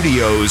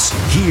Studios,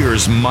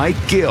 here's Mike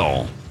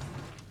Gill.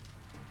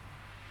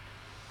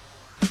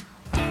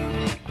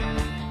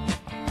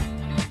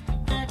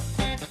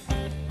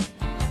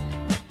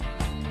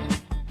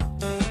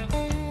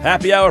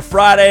 Happy Hour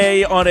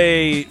Friday on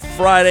a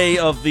Friday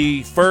of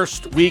the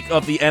first week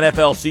of the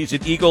NFL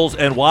season. Eagles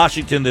and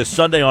Washington this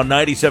Sunday on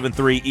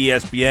 97.3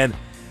 ESPN.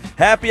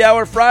 Happy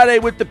Hour Friday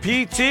with the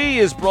PT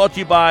is brought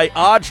to you by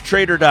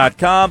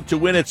oddstrader.com. To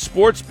win at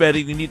sports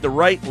betting, you need the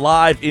right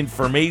live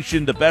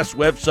information. The best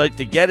website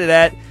to get it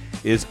at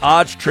is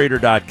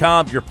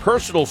oddstrader.com, your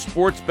personal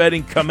sports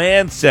betting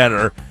command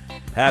center.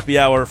 Happy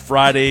Hour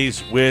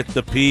Fridays with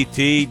the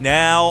PT.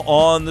 Now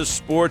on the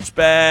Sports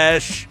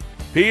Bash,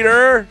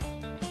 Peter.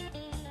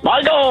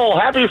 Michael,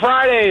 happy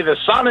Friday. The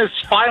sun is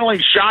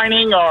finally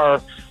shining. Our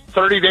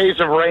 30 days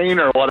of rain,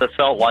 or what it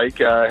felt like,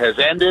 has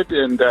ended,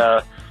 and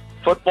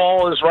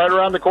football is right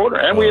around the corner.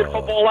 And we had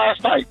football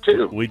last night,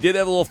 too. We did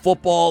have a little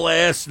football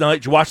last night.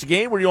 Did you watch the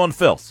game? Were you on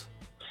Phil's?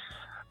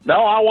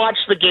 No, I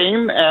watched the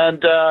game,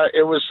 and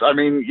it was,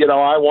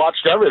 I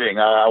watched everything.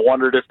 I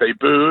wondered if they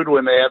booed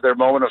when they had their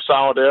moment of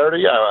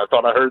solidarity. I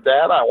thought I heard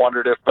that. I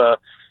wondered if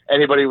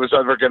anybody was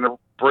ever going to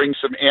bring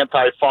some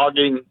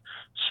anti-fogging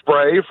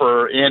spray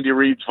for Andy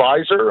Reid's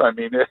visor. I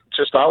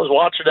was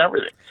watching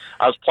everything.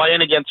 I was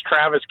playing against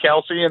Travis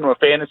Kelce in a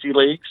fantasy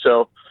league,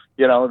 so,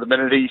 the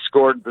minute he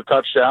scored the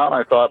touchdown,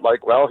 I thought,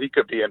 he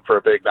could be in for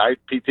a big night.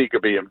 PT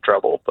could be in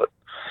trouble, but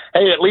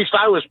hey, at least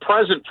I was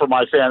present for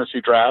my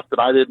fantasy draft, and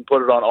I didn't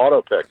put it on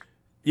auto pick.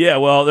 Yeah,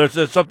 well,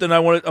 there's something I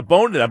wanted a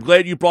bone to. I'm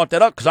glad you brought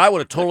that up because I would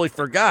have totally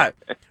forgot.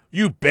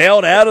 You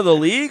bailed out of the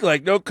league,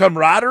 no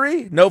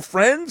camaraderie, no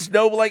friends,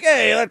 no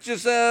hey, let's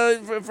just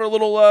for a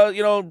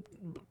little,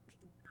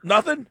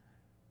 nothing.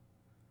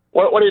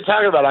 What are you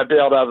talking about? I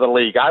bailed out of the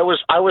league. I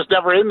was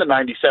never in the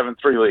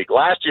 97-3 league.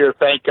 Last year,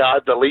 thank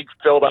God, the league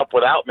filled up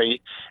without me,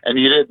 and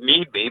you didn't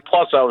need me.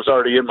 Plus, I was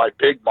already in my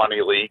big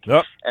money league.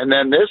 Yep. And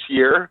then this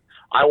year,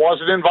 I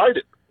wasn't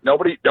invited.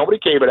 Nobody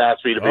came and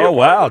asked me to be. Oh,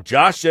 wow.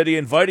 Josh said he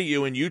invited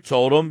you, and you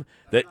told him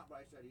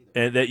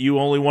that you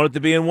only wanted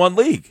to be in one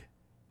league.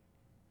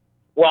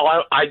 Well,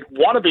 I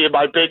want to be in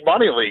my big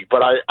money league,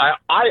 but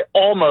I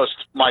almost,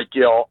 Mike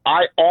Gill,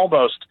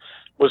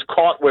 was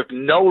caught with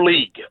no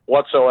league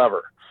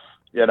whatsoever.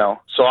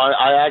 So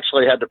I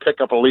actually had to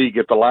pick up a league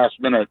at the last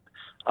minute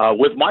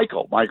with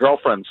Michael, my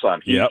girlfriend's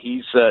son.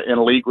 He's in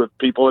a league with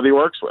people that he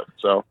works with.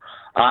 So,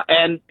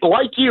 and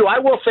like you, I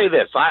will say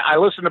this. I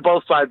listen to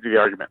both sides of the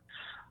argument.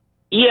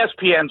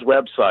 ESPN's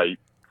website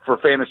for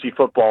fantasy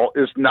football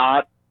is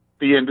not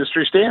the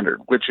industry standard,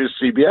 which is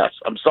CBS.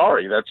 I'm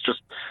sorry. That's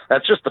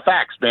just the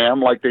facts,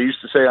 ma'am, like they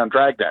used to say on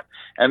Dragnet.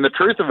 And the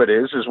truth of it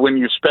is when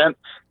you spent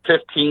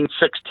 15,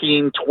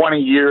 16, 20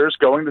 years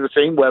going to the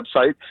same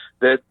website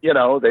that,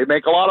 they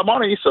make a lot of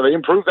money, so they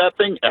improve that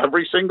thing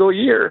every single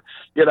year.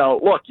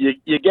 Look,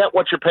 you get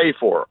what you pay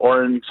for,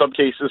 or in some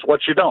cases,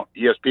 what you don't.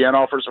 ESPN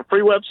offers a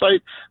free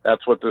website.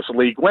 That's what this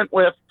league went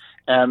with.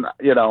 And,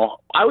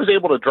 I was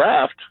able to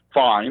draft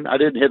fine. I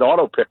didn't hit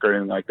auto pick or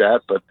anything like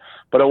that, but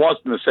it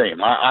wasn't the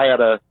same. I had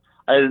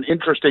an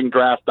interesting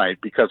draft night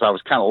because I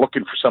was kind of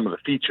looking for some of the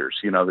features,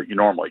 that you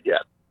normally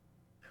get.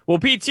 Well,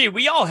 PT,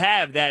 we all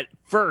have that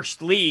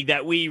first league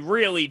that we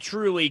really,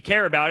 truly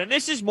care about. And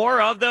this is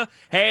more of the,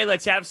 hey,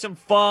 let's have some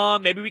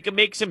fun. Maybe we can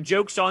make some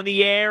jokes on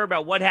the air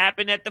about what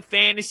happened at the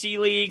fantasy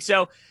league.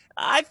 So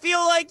I feel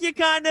like you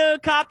kind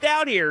of copped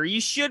out here. You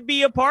should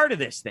be a part of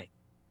this thing.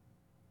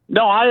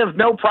 No, I have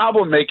no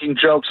problem making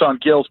jokes on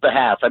Gil's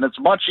behalf, and it's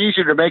much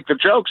easier to make the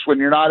jokes when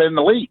you're not in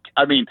the league.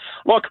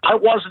 Look, I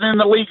wasn't in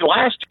the league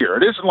last year.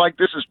 It isn't like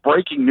this is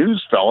breaking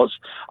news, fellas.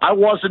 I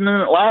wasn't in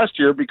it last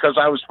year because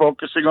I was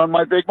focusing on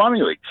my big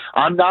money league.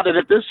 I'm not in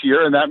it this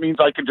year, and that means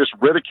I can just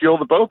ridicule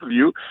the both of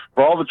you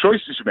for all the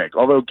choices you make.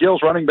 Although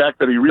Gil's running back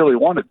that he really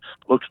wanted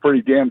looks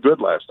pretty damn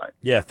good last night.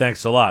 Yeah,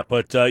 thanks a lot.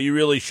 But you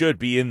really should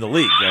be in the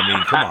league.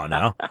 Come on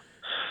now.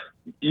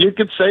 You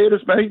could say it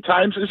as many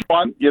times as you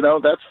want.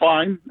 That's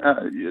fine.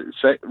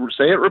 Say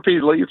it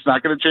repeatedly. It's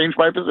not going to change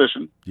my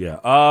position.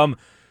 Yeah.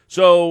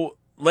 So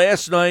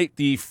last night,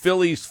 the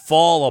Phillies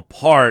fall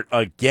apart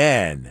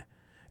again,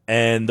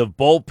 and the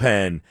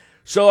bullpen.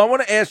 So I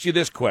want to ask you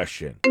this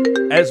question.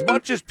 As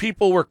much as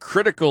people were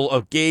critical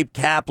of Gabe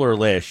Kapler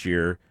last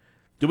year,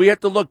 do we have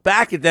to look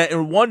back at that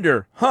and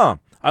wonder,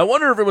 I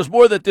wonder if it was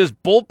more that this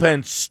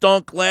bullpen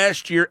stunk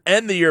last year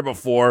and the year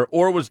before,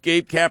 or was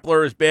Gabe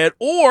Kapler as bad,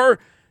 or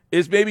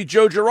is maybe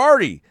Joe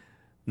Girardi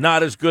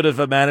not as good of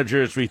a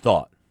manager as we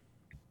thought?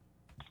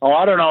 Oh,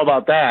 I don't know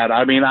about that.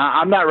 I'm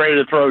not ready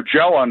to throw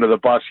Joe under the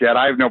bus yet.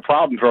 I have no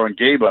problem throwing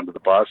Gabe under the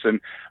bus. And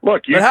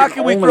look, but how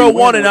can we throw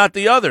one and not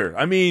the other?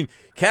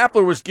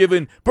 Kapler was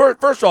given.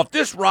 First off,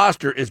 this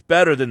roster is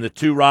better than the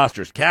two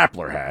rosters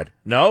Kapler had.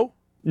 No,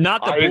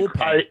 not the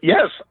bullpen.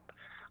 Yes,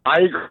 I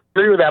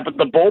agree with that. But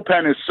the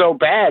bullpen is so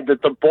bad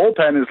that the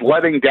bullpen is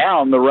letting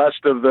down the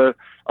rest of the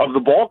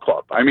ball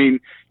club.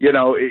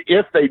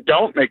 If they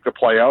don't make the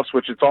playoffs,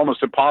 which it's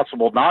almost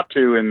impossible not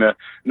to in the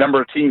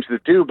number of teams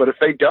that do, but if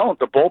they don't,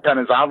 the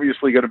bullpen is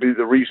obviously going to be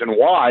the reason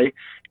why.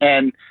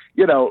 And,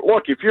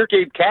 look, if you're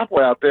Gabe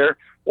Kapler out there,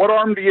 what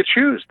arm do you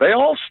choose? They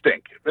all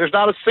stink. There's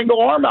not a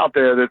single arm out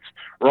there that's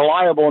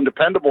reliable and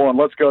dependable, and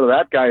let's go to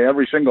that guy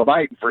every single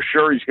night, and for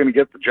sure he's going to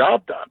get the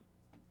job done.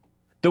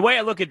 The way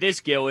I look at this,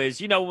 Gil,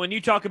 is, when you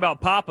talk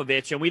about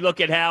Popovich and we look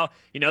at how,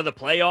 the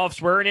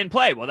playoffs weren't in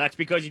play, well, that's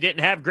because you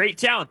didn't have great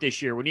talent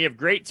this year. When you have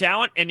great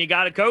talent and you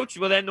got a coach,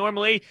 well, then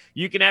normally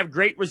you can have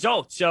great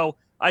results. So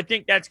I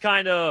think that's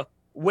kind of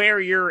where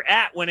you're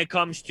at when it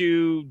comes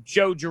to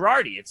Joe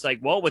Girardi. It's like,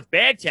 well, with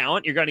bad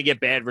talent, you're going to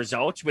get bad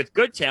results. With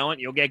good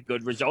talent, you'll get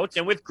good results.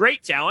 And with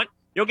great talent,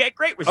 you'll get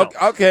great results.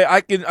 Okay, I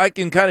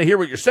can kind of hear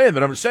what you're saying,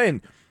 but I'm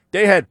saying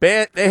they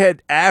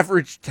had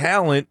average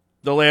talent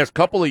the last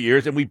couple of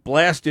years, and we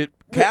blasted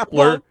Kapler.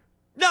 Well,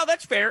 no,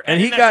 that's fair.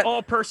 And that's got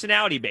all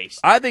personality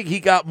based. I think he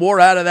got more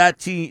out of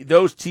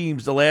those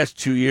teams the last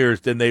 2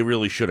 years than they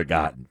really should have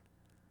gotten.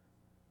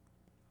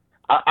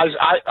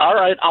 All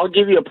right, I'll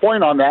give you a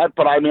point on that,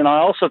 but I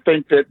also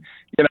think that,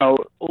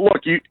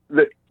 look,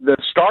 the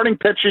starting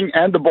pitching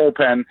and the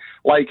bullpen,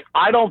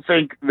 I don't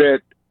think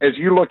that as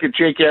you look at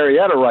Jake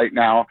Arrieta right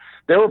now,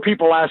 there were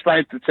people last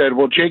night that said,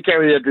 well, Jake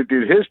Arrieta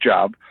did his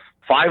job.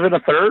 5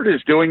 1/3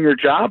 is doing your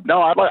job.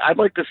 No, I'd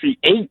like to see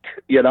 8.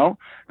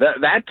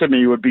 That to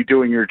me would be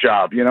doing your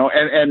job.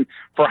 And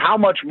for how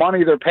much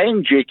money they're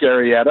paying Jake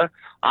Arrieta,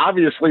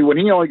 obviously when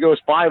he only goes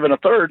 5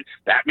 1/3,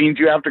 that means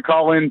you have to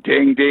call in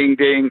ding, ding,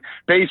 ding,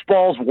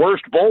 baseball's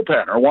worst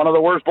bullpen or one of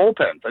the worst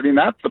bullpens.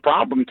 That's the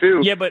problem too.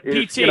 Yeah, but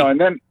PT, and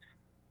then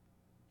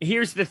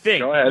here's the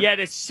thing: you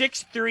had a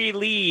 6-3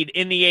 lead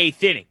in the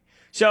 8th inning.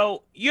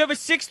 So you have a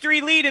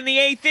 6-3 lead in the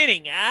 8th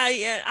inning.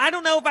 I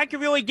don't know if I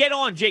can really get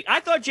on Jake. I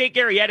thought Jake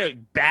Arrieta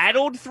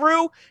battled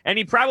through, and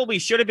he probably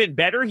should have been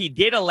better. He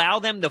did allow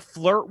them to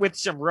flirt with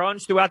some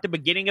runs throughout the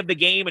beginning of the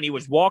game, and he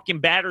was walking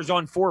batters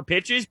on 4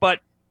 pitches. But,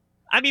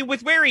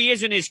 with where he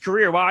is in his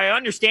career, while I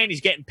understand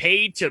he's getting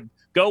paid to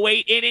go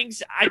 8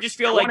 innings, I just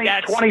feel like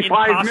that's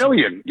 $25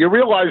 million. You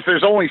realize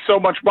there's only so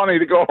much money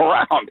to go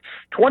around.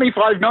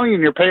 $25 million,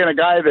 you're paying a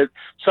guy that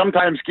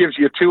sometimes gives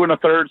you 2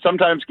 1/3,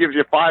 sometimes gives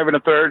you 5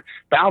 1/3,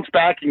 bounced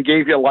back and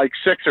gave you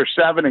 6 or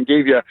 7 and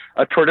gave you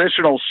a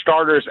traditional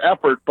starter's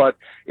effort, but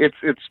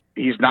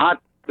he's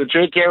not the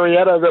Jake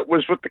Arrieta that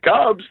was with the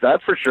Cubs,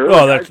 that's for sure.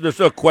 Oh, there's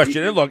no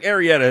question. And look,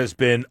 Arrieta has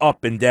been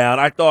up and down.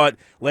 I thought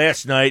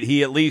last night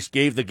he at least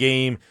gave the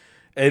game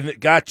and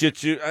got you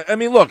to.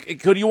 Look,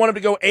 could you want him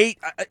to go 8?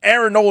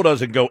 Aaron Nola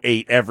doesn't go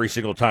 8 every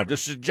single time. To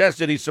suggest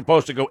that he's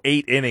supposed to go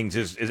 8 innings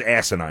is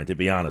asinine, to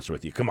be honest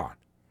with you. Come on.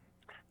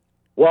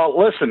 Well,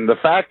 listen, the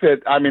fact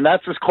that,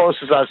 that's as close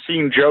as I've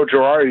seen Joe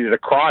Girardi to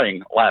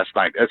crying last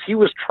night, as he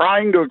was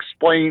trying to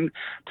explain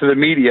to the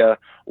media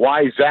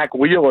why Zach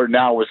Wheeler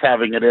now was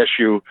having an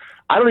issue.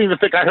 I don't even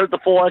think I heard the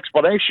full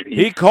explanation.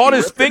 He caught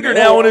his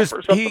fingernail in his.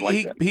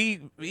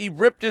 He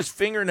ripped his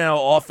fingernail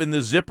off in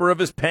the zipper of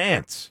his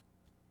pants.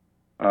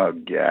 Oh,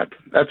 God.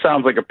 That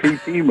sounds like a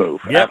PT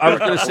move. Yeah, I was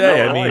going to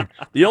say,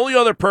 the only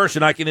other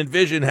person I can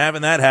envision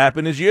having that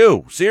happen is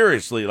you.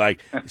 Seriously.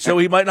 So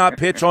he might not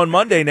pitch on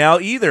Monday now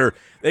either.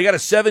 They got a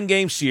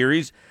 7-game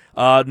series.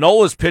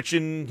 Nola's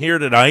pitching here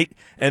tonight,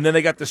 and then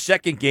they got the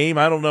second game.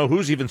 I don't know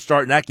who's even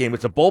starting that game.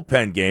 It's a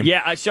bullpen game.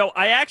 Yeah, so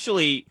I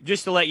actually,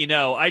 just to let you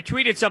know, I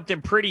tweeted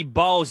something pretty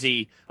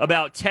ballsy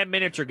about 10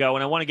 minutes ago,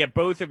 and I want to get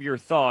both of your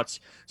thoughts.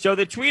 So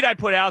the tweet I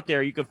put out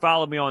there, you can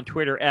follow me on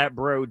Twitter at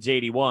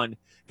Brodes81.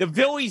 The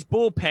Phillies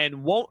bullpen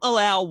won't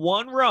allow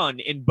 1 run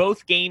in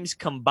both games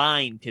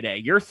combined today.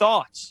 Your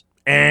thoughts?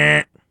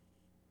 No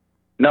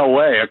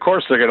way. Of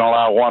course they're going to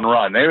allow 1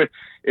 run.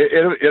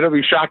 It'll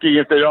be shocking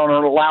if they don't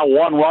allow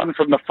 1 run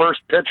from the first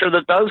pitcher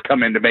that does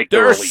come in to make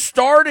the relief. They're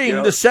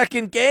starting the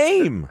second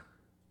game.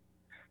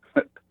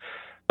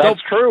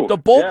 That's true. The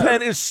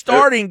bullpen is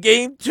starting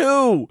game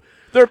 2.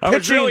 They're pitching. I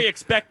was really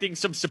expecting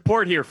some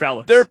support here,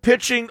 fellas. They're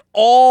pitching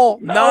all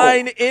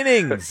 9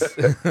 innings.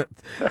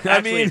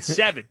 Actually, it's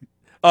 7.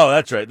 Oh,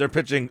 that's right. They're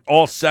pitching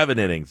all 7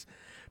 innings.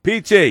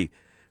 PT,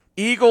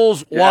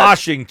 Eagles,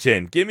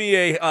 Washington. Give me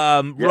a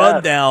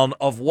rundown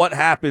of what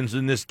happens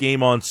in this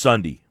game on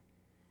Sunday.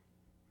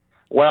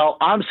 Well,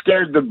 I'm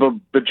scared the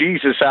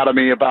bejesus out of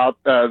me about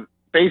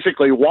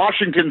basically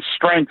Washington's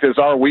strength is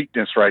our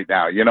weakness right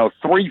now.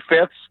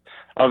 3/5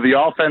 of the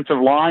offensive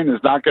line is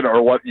not going to,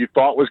 or what you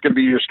thought was going to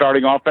be your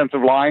starting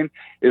offensive line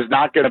is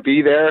not going to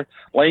be there.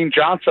 Lane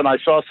Johnson, I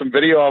saw some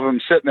video of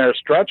him sitting there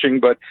stretching,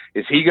 but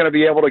is he going to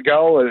be able to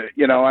go?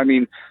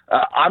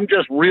 I'm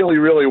just really,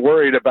 really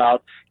worried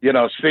about,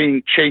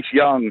 seeing Chase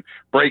Young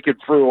breaking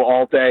through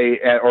all day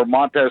or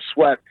Montez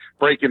Sweat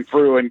breaking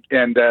through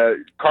and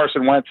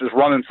Carson Wentz is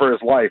running for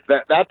his life.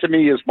 That to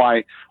me is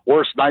my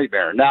worst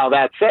nightmare. Now,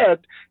 that said,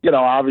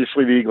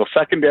 obviously the Eagles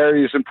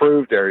secondary is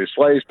improved. Darius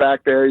Slay's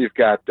back there. You've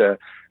got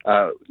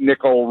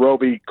Nickel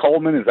Roby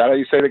Coleman. Is that how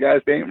you say the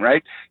guy's name,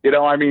 right?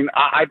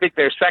 I think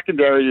their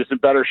secondary is in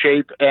better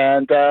shape.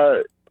 And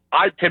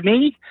to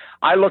me,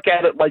 I look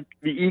at it like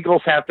the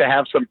Eagles have to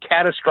have some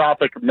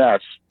catastrophic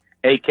mess,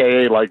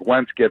 a.k.a. like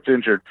Wentz gets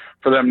injured,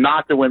 for them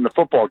not to win the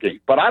football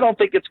game. But I don't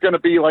think it's going to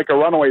be like a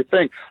runaway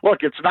thing.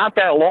 Look, it's not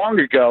that long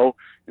ago,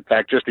 In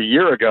fact, just a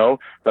year ago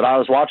that I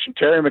was watching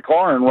Terry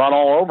McLaurin run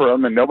all over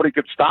him and nobody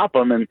could stop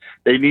him, and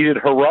they needed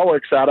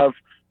heroics out of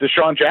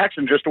Deshaun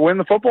Jackson just to win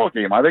the football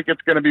game. I think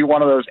it's going to be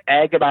one of those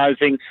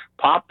agonizing,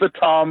 pop the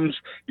Tums,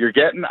 you're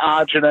getting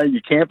agita,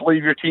 you can't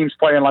believe your team's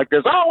playing like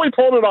this. Oh, we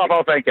pulled it off.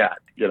 Oh, thank God.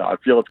 I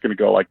feel it's going to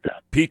go like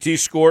that. PT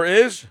score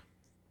is?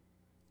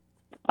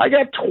 I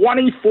got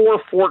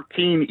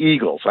 24-14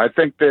 Eagles. I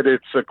think that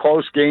it's a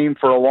close game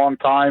for a long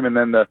time, and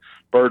then the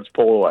Birds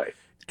pull away.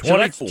 24. So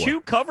that's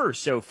 2 covers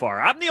so far.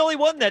 I'm the only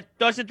one that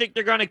doesn't think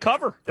they're going to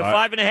cover the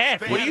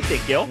 5.5. What do you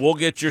think, Gil? We'll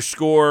get your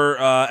score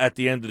at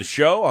the end of the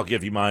show. I'll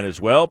give you mine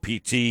as well.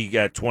 PT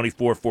got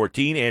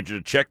 24-14.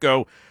 Andrew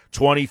DeCecco,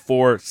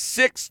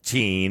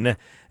 24-16.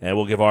 And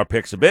we'll give our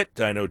picks a bit.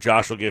 I know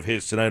Josh will give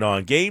his tonight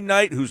on game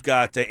night. Who's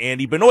got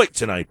Andy Benoit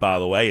tonight, by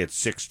the way, at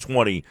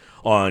 6:20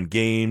 on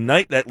game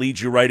night. That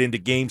leads you right into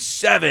game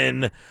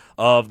 7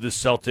 of the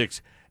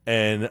Celtics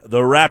and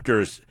the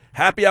Raptors.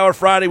 Happy Hour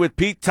Friday with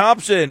Pete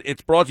Thompson.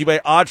 It's brought to you by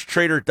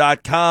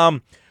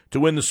oddstrader.com. To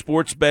win the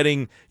sports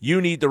betting,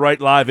 you need the right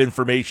live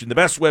information. The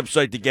best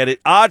website to get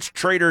it,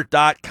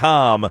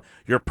 oddstrader.com,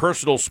 your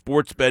personal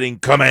sports betting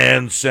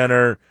command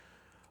center.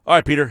 All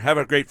right, Peter, have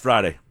a great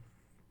Friday.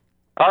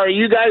 All right,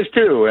 you guys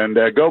too, and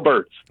go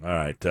Birds. All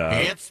right.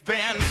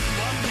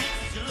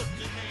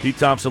 Pete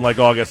Thompson, like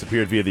August,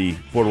 appeared via the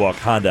Boardwalk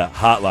Honda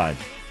hotline.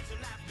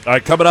 All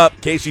right, coming up,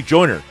 Casey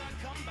Joyner.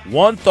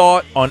 One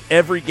thought on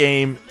every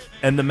game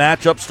and the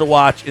matchups to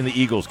watch in the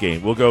Eagles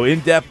game. We'll go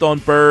in-depth on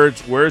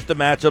Birds, where's the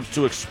matchups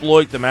to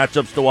exploit, the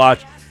matchups to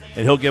watch,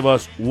 and he'll give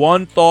us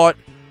one thought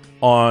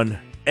on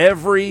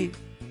every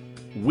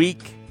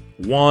week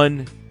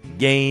 1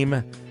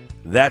 game.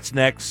 That's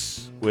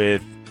next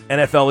with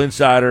NFL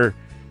Insider,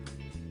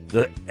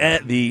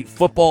 the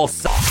football.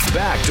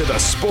 Back to the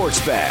Sports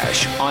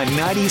Bash on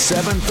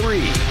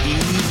 97.3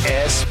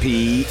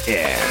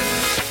 ESPN.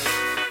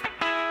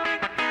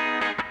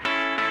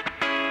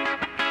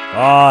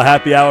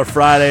 Happy Hour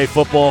Friday,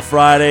 Football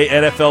Friday,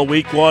 NFL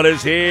Week 1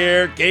 is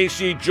here.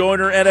 Casey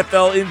Joyner,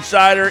 NFL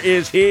Insider,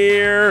 is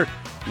here.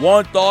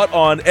 One thought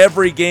on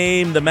every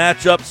game, the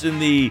matchups in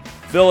the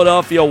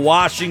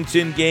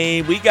Philadelphia-Washington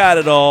game. We got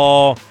it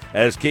all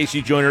as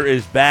Casey Joyner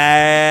is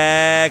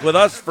back with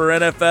us for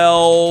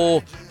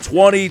NFL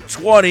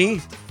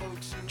 2020.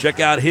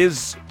 Check out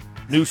his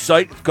new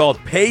site. It's called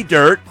Pay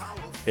Dirt,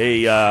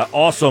 a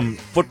awesome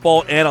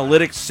football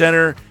analytics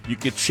center. You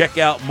can check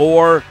out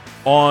more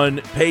on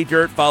Pay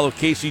Dirt. Follow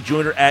Casey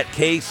Joyner at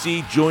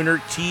KC Joyner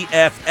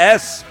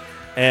TFS.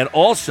 And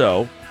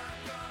also,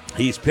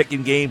 he's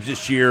picking games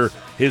this year.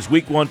 His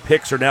Week 1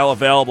 picks are now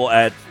available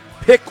at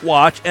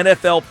PickWatch,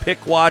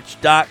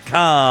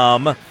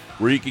 NFLPickWatch.com,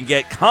 where you can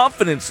get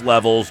confidence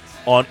levels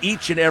on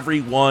each and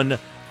every one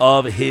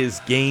of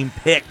his game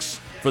picks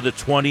for the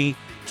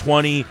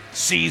 2020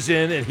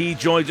 season. And he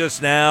joins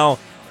us now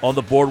on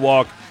the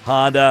Boardwalk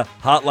Honda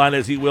hotline,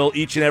 as he will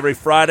each and every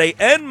Friday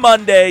and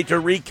Monday, to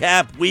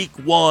recap Week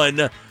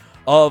 1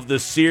 of the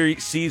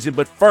season.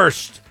 But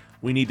first,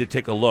 we need to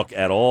take a look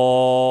at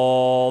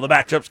all the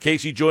matchups.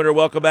 Casey Joyner,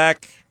 welcome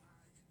back.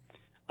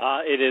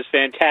 It is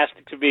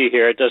fantastic to be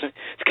here. It's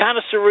kind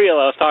of surreal.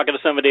 I was talking to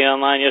somebody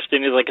online yesterday,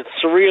 and he's like, it's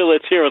surreal,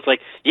 it's here. It's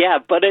like, yeah,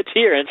 but it's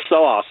here. It's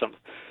so awesome.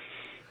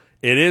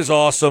 It is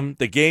awesome.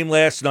 The game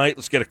last night,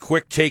 let's get a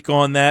quick take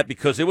on that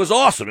because it was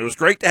awesome. It was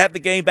great to have the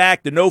game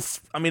back. There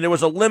was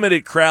a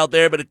limited crowd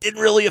there, but it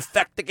didn't really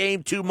affect the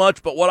game too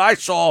much. But what I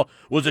saw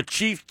was a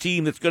Chiefs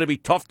team that's going to be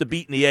tough to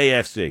beat in the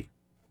AFC.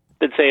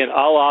 Been saying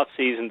all off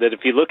season that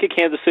if you look at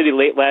Kansas City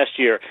late last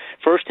year,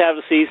 first half of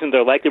the season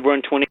they're like they were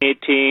in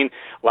 2018,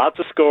 lots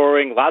of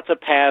scoring, lots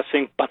of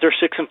passing, but they're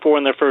 6-4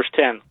 in their first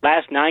 10.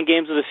 Last 9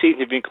 games of the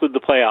season, if you include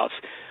the playoffs,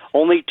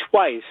 only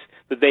twice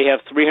that they have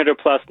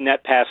 300-plus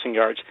net passing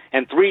yards,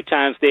 and 3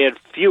 times they had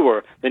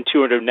fewer than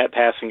 200 net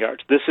passing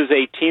yards. This is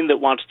a team that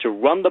wants to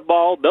run the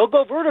ball. They'll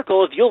go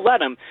vertical if you'll let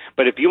them,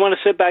 but if you want to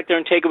sit back there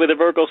and take away the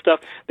vertical stuff,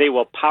 they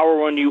will power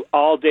run you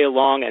all day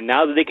long, and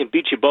now that they can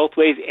beat you both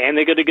ways and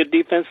they got a good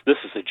defense, this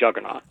is a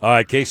juggernaut. All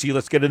right, Casey,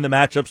 let's get into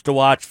matchups to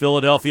watch.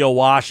 Philadelphia,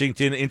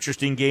 Washington,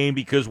 interesting game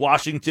because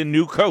Washington,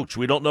 new coach.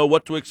 We don't know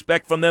what to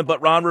expect from them,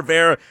 but Ron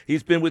Rivera,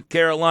 he's been with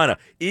Carolina.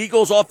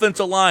 Eagles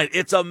offensive line,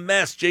 it's a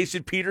mess.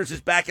 Jason Peters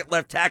is back at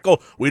left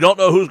tackle. We don't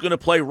know who's going to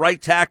play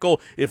right tackle,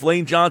 if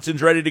Lane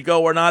Johnson's ready to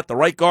go or not. The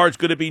right guard's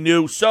going to be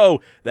new.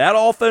 So that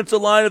offensive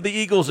line of the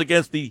Eagles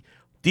against the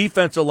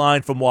defensive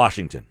line from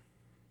Washington.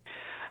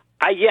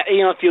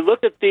 If you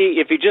looked at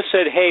if you just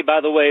said, hey, by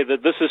the way,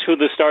 that this is who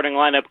the starting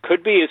lineup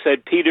could be, it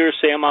said Peters,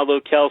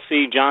 Seumalo,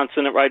 Kelsey,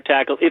 Johnson at right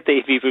tackle, if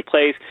he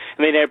replaced,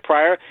 and they had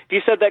Pryor. If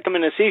you said that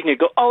coming into the season, you'd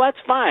go, oh,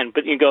 that's fine.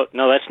 But you go,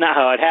 no, that's not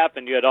how it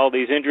happened. You had all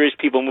these injuries,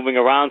 people moving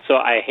around, so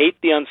I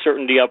hate the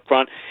uncertainty up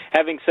front.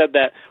 Having said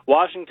that,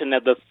 Washington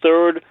had the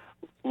third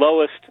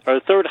lowest or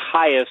third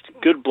highest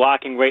good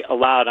blocking rate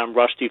allowed on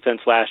rush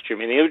defense last year.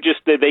 I mean,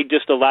 they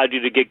just allowed you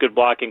to get good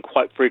blocking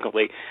quite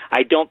frequently.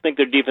 I don't think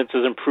their defense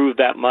has improved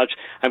that much.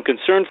 I'm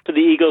concerned for the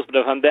Eagles, but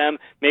if I'm them,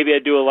 maybe I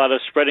do a lot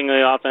of spreading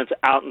the offense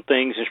out and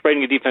things and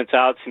spreading the defense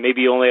out. So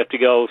maybe you only have to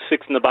go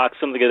 6 in the box,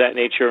 something of that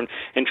nature,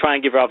 and try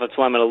and give your offensive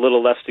lineman a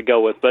little less to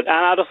go with. But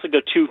I'd also go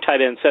 2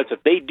 tight end sets.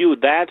 If they do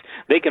that,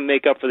 they can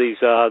make up for these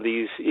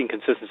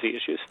inconsistency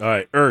issues. All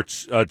right,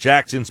 Ertz,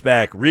 Jackson's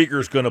back.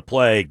 Rieger's going to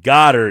play.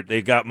 Goddard,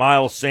 they've got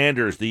Miles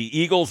Sanders. The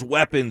Eagles'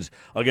 weapons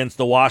against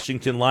the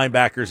Washington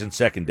linebackers and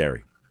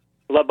secondary.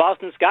 Well,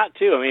 Boston Scott,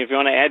 too. I mean, if you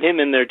want to add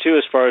him in there, too,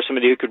 as far as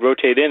somebody who could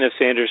rotate in if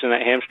Sanders and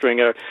that hamstring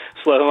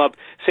slow him up.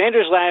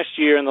 Sanders last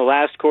year in the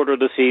last quarter of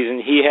the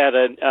season, he had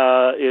a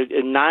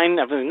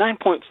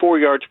 9.4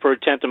 yards per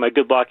attempt in my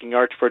good blocking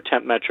yards per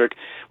attempt metric,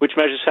 which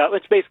measures how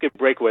it's basically a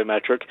breakaway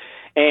metric.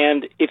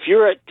 And if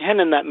you're at 10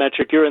 in that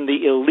metric, you're in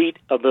the elite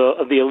of the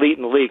elite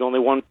in the league. Only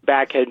one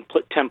back had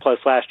 10 plus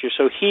last year.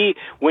 So he,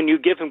 when you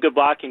give him good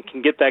blocking,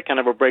 can get that kind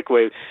of a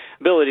breakaway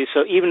ability.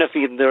 So even if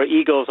the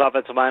Eagles'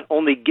 offensive line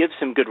only gives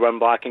him good run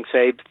blocking,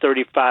 say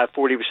 35,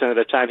 40% of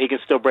the time, he can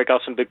still break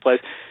off some big plays.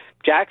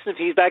 Jackson, if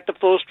he's back to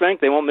full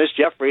strength, they won't miss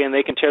Jeffrey, and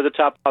they can tear the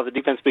top off the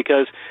defense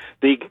because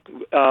the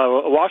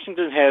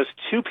Washington has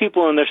 2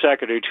 people in their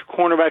secondary, 2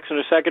 cornerbacks in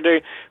their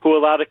secondary, who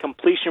allowed a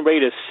completion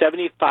rate of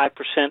 75%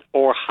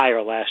 or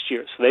higher last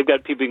year. So they've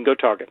got people who can go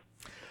target.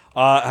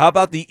 How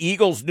about the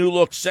Eagles'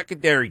 new-look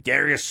secondary?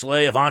 Darius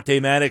Slay,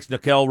 Avonte Maddox,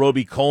 Nickel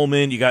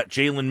Roby-Coleman. You got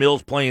Jalen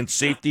Mills playing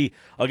safety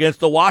against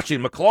the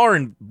Washington.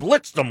 McLaurin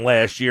blitzed them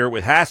last year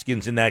with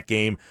Haskins in that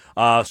game.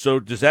 So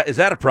is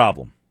that a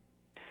problem?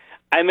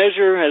 I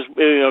measure, as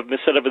I've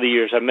said over the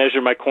years, I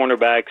measure my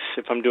cornerbacks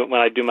when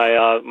I do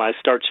my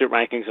start sit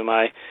rankings for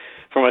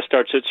my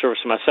start sit service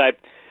on my site.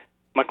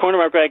 My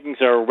cornerback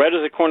rankings are: red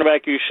is a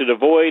cornerback you should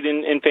avoid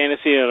in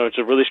fantasy. It's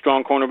a really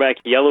strong cornerback.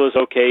 Yellow is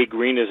okay.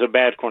 Green is a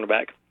bad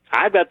cornerback.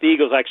 I've got the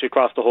Eagles actually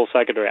across the whole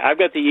secondary. I've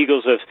got the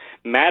Eagles as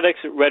Maddox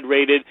at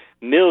red-rated,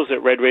 Mills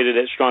at red-rated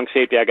at strong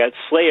safety. I got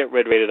Slay at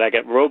red-rated. I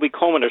got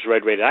Roby-Coleman as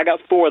red-rated. I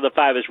got 4 of the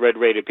 5 as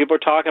red-rated. People are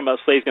talking about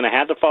Slay's going to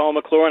have to follow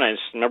McLaurin. I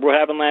just remember what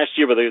happened last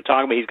year, but they're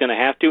talking about he's going to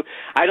have to.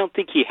 I don't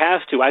think he has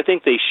to. I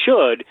think they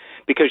should,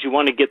 because you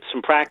want to get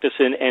some practice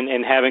in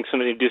and having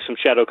somebody do some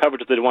shadow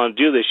coverage that they want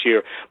to do this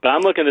year. But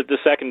I'm looking at the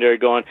secondary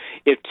going,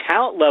 if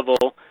talent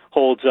level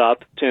holds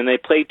up and they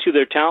play to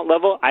their talent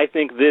level, I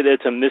think that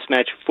it's a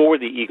mismatch for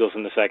the Eagles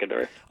in the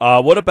secondary.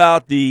 What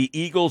about the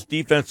Eagles'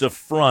 defensive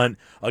front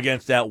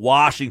against that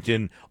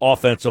Washington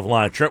offensive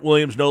line? Trent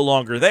Williams no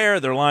longer there.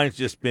 Their line's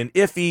just been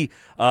iffy.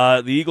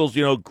 The Eagles,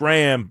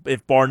 Graham,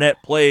 if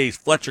Barnett plays,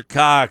 Fletcher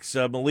Cox,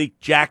 Malik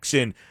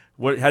Jackson.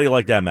 How do you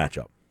like that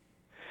matchup?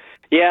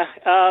 Yeah,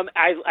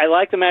 I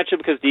like the matchup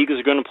because the Eagles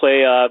are going to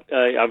play,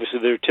 obviously,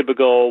 their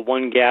typical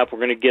one gap. We're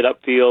going to get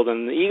upfield.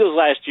 And the Eagles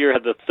last year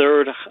had the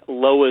 3rd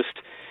lowest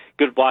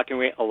good blocking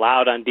rate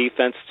allowed on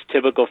defense. It's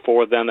typical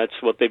for them. That's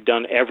what they've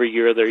done every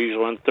year. They're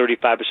usually in the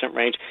 35%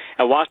 range.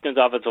 And Washington's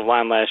offensive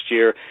line last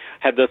year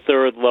had the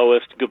 3rd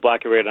lowest good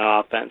blocking rate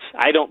on offense.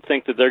 I don't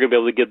think that they're going to be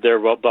able to give their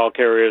ball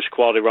carriers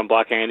quality run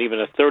blocking and even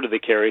a third of the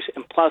carries.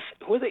 And plus,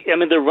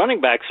 their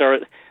running backs are...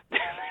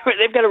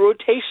 They've got a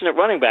rotation at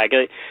running back.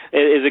 Is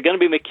it going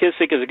to be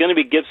McKissick? Is it going to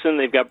be Gibson?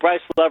 They've got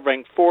Bryce Love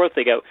ranked 4th.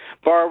 They got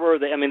Barber.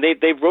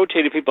 They've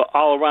rotated people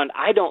all around.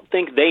 I don't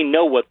think they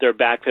know what their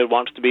backfield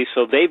wants to be,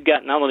 so they've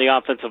got not only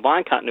offensive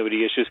line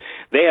continuity issues,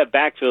 they have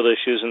backfield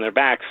issues in their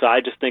back. So I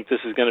just think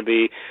this is going to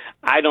be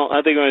I think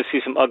we're going to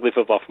see some ugly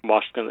football from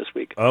Washington this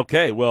week.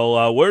 Okay,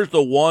 well, where's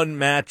the one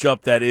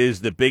matchup that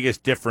is the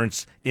biggest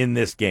difference in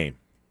this game?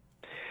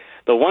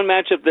 The one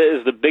matchup that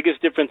is the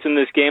biggest difference in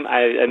this game,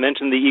 I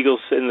mentioned the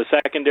Eagles in the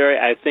secondary.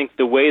 I think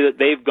the way that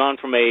they've gone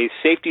from a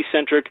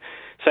safety-centric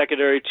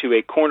secondary to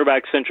a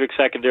cornerback-centric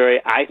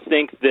secondary, I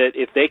think that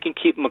if they can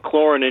keep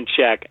McLaurin in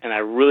check, and I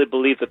really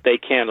believe that they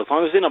can, as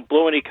long as they don't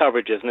blow any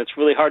coverages, and it's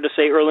really hard to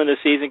say early in the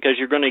season because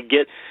you're going to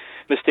get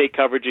mistake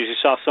coverages. You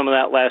saw some of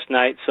that last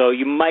night, so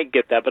you might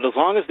get that. But as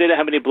long as they don't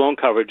have any blown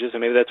coverages, and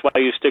maybe that's why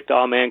you stick to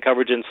all-man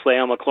coverage and Slay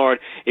on McLaurin,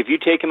 if you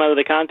take him out of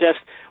the contest,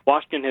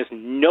 Washington has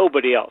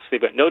nobody else. They've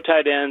got no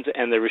tight ends,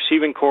 and the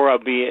receiving core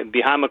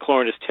behind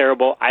McLaurin is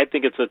terrible. I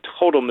think it's a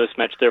total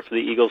mismatch there for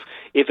the Eagles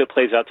if it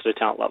plays out to the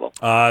talent level.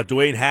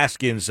 Dwayne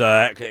Haskins,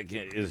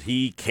 is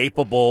he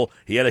capable?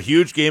 He had a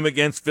huge game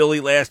against Philly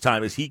last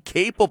time. Is he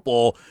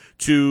capable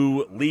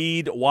to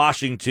lead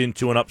Washington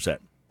to an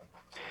upset?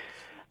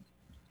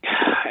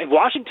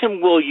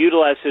 Washington will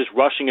utilize his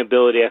rushing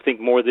ability, I think,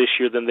 more this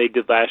year than they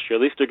did last year.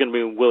 At least they're going to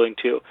be willing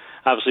to.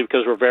 Obviously,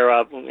 because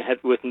Rivera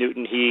had with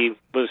Newton, he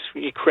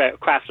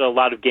crafted a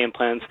lot of game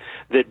plans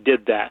that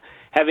did that.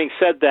 Having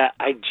said that,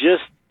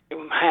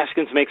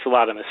 Haskins makes a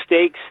lot of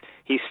mistakes.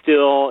 He's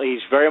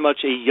very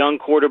much a young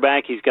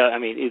quarterback.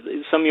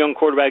 Some young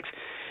quarterbacks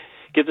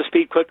get the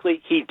speed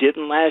quickly. He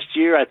didn't last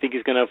year. I think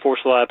he's going to force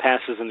a lot of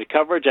passes into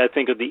coverage. I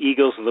think of the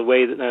Eagles and the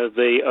way that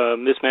the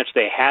mismatch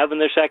they have in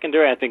their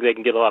secondary, I think they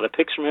can get a lot of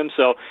picks from him.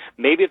 So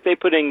maybe if they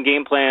put in a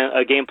game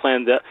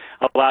plan that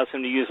allows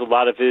him to use a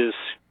lot of his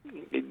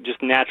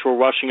just natural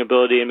rushing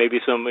ability and maybe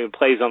some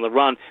plays on the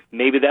run,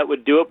 maybe that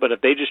would do it. But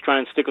if they just try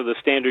and stick with the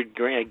standard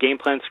game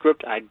plan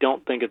script, I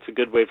don't think it's a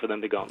good way for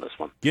them to go on this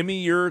one. Give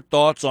me your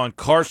thoughts on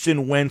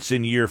Carson Wentz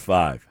in year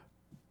 5.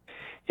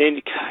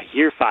 In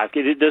year 5,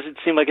 it doesn't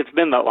seem like it's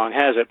been that long,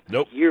 has it?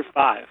 Nope. Year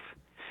 5.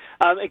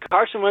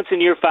 Carson Wentz in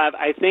year 5,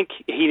 I think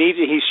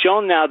he's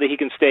shown now that he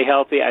can stay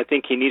healthy. I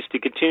think he needs to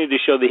continue to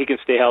show that he can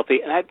stay healthy.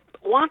 And I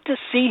want to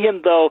see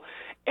him, though,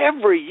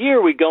 every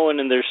year we go in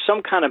and there's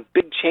some kind of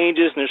big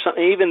changes, and there's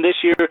something. Even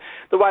this year,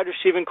 the wide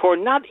receiving core,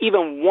 not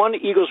even one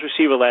Eagles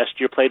receiver last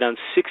year played on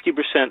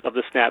 60% of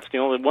the snaps. The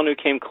only one who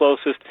came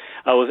closest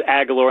was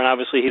Aguilar, and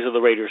obviously he's with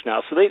the Raiders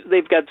now. So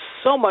they've got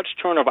so much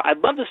turnover. I'd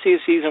love to see a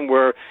season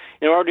where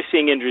we're already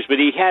seeing injuries, but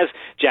he has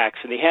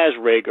Jackson, he has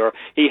Rager,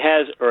 he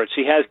has Ertz,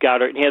 he has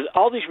Goddard, and he has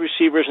all these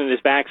receivers in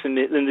his backs, and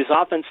this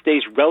offense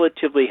stays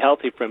relatively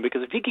healthy for him.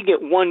 Because if he can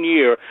get 1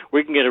 year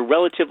where he can get a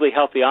relatively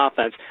healthy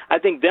offense, I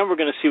think then we're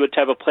going to see what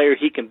type of player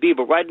he can be.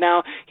 But right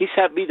now, he's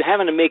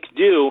having to make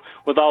do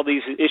with all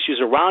these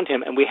issues around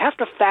him, and we have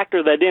to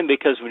factor that in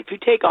because if you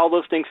take all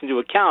those things into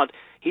account,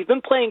 he's been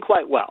playing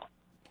quite well.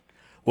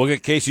 We'll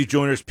get Casey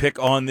Joyner's pick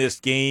on this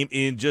game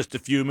in just a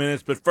few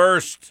minutes, but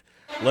first,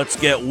 let's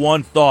get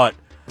one thought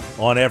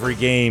on every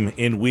game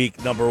in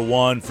week number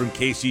 1 from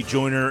Casey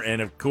Joyner, and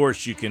of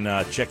course you can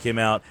check him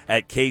out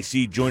at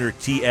Casey Joyner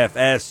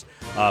TFS.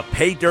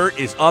 Pay Dirt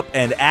is up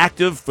and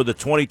active for the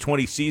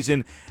 2020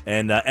 season,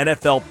 and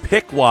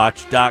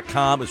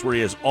NFLPickWatch.com is where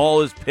he has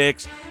all his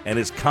picks and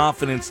his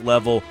confidence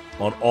level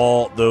on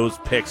all those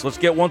picks. Let's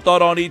get one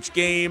thought on each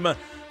game.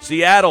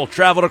 Seattle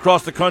traveled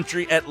across the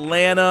country.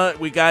 Atlanta,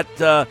 we got,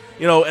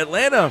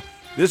 Atlanta.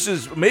 This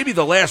is maybe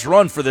the last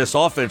run for this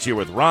offense here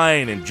with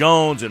Ryan and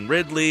Jones and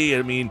Ridley.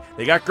 I mean,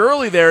 they got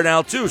Gurley there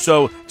now, too,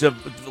 so it's a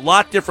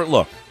lot different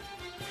look.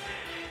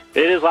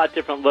 It is a lot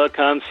different look.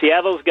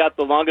 Seattle's got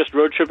the longest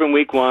road trip in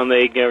week 1.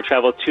 They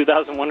traveled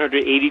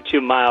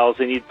 2,182 miles,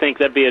 and you'd think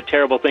that'd be a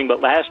terrible thing.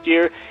 But last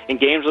year, in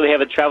games where they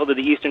haven't traveled to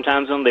the Eastern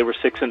time zone, they were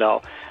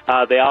 6-0.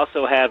 They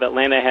also have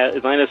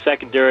Atlanta's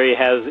secondary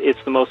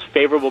it's the most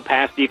favorable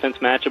pass defense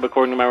matchup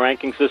according to my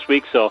rankings this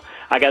week. So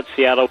I got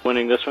Seattle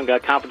winning this one.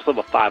 Got confidence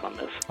level 5 on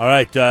this. All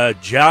right,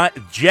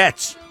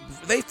 Jets.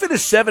 They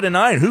finished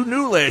 7-9. Who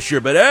knew last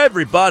year? But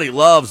everybody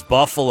loves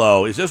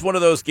Buffalo. Is this one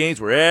of those games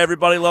where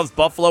everybody loves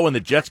Buffalo and the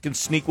Jets can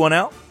sneak one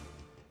out?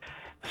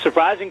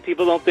 Surprising,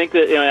 people don't think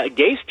that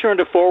Gase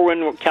turned a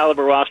 4-win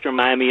caliber roster in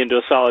Miami into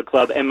a solid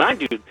club. And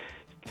mind you,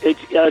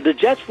 the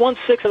Jets won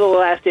 6 of the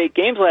last 8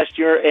 games last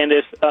year, and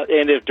if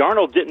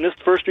Darnold didn't miss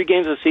the first 3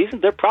 games of the season,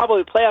 they're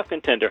probably a playoff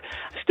contender.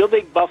 I still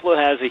think Buffalo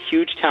has a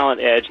huge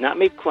talent edge,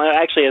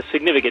 actually a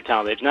significant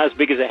talent edge, not as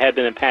big as it had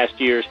been in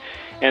past years.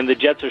 And the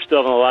Jets are still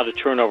having a lot of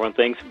turnover and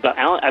things. But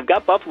I've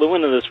got Buffalo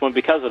winning this one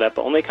because of that,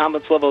 but only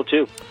confidence level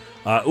 2.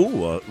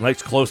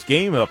 Nice close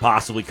game,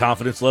 possibly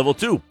confidence level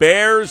 2.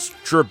 Bears,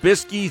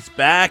 Trubisky's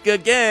back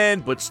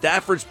again, but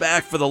Stafford's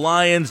back for the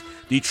Lions.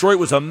 Detroit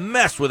was a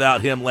mess without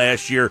him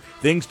last year.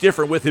 Things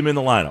different with him in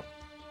the lineup.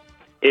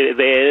 It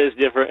is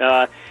different.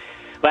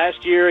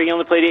 Last year, he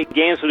only played 8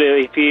 games, but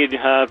if he'd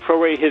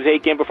prorate his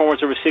 8-game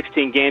performance over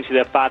 16 games, he'd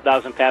have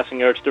 5,000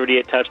 passing yards,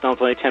 38 touchdowns,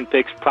 only 10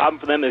 picks.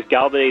 Problem for them is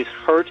Galladay's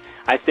hurt.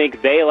 I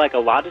think they, like a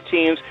lot of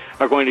teams,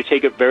 are going to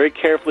take it very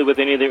carefully with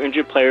any of their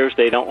injured players.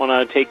 They don't want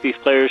to take these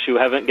players who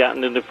haven't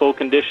gotten into full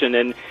condition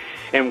and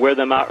wear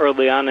them out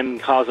early on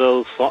and cause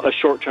a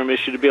short-term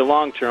issue to be a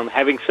long-term.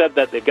 Having said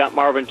that, they've got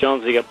Marvin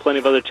Jones. They got plenty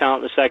of other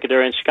talent in the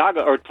secondary. In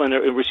Chicago, or plenty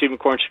of receiving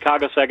core in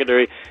Chicago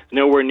secondary,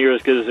 nowhere near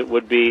as good as it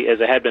would be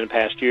as it had been in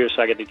past years.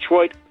 So I got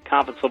Detroit,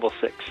 confidence level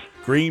 6.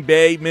 Green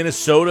Bay,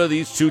 Minnesota,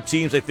 these 2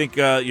 teams, I think,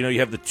 you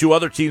have the 2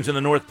 other teams in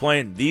the North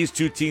playing. These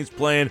 2 teams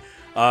playing.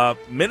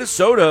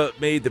 Minnesota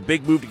made the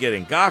big move to get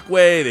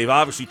Ngakoue. They've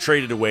obviously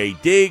traded away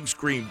Diggs.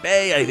 Green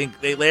Bay, I think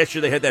last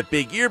year they had that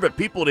big year, but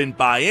people didn't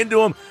buy into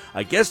them.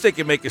 I guess they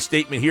can make a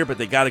statement here, but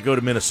they got to go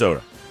to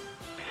Minnesota.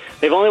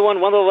 They've only won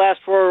one of the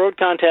last 4 road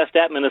contests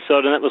at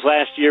Minnesota, and that was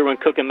last year when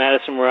Cook and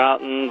Madison were out,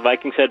 and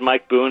Vikings had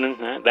Mike Boone,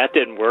 and that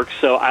didn't work.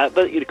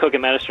 But Cook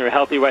and Madison are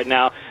healthy right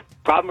now.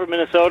 Problem for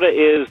Minnesota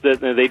is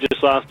that they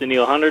just lost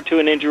Daniil Hunter to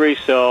an injury,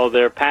 so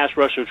their pass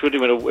rush, which would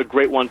have been a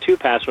great 1-2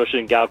 pass rush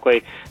in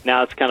Ngakoue,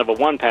 now it's kind of a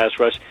 1 pass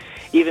rush.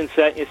 Even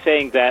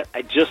saying that,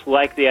 I just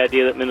like the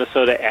idea that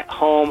Minnesota at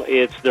home,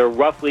 they're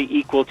roughly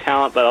equal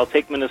talent, but I'll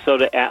take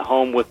Minnesota at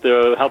home with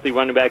their healthy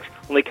running backs.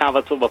 Only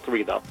confidence level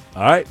 3, though.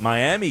 All right,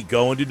 Miami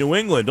going to New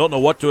England. Don't know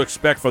what to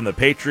expect from the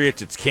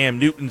Patriots. It's Cam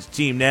Newton's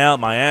team now.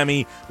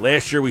 Miami,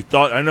 last year we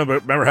thought, I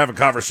remember having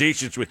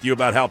conversations with you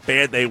about how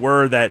bad they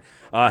were, that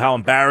how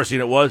embarrassing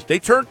it was. They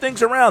turned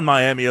things around,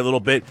 Miami, a little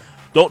bit.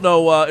 Don't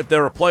know if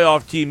they're a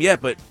playoff team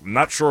yet, but I'm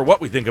not sure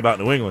what we think about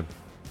New England.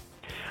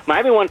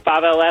 Miami won 5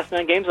 out of the last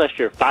 9 games last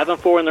year.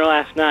 5-4 in their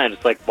last 9.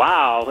 It's like,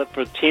 wow,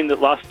 for a team that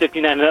lost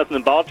 59-0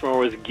 in Baltimore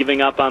was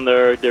giving up on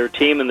their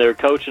team and their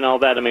coach and all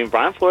that. I mean,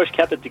 Brian Flores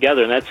kept it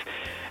together, and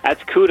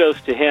that's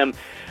kudos to him.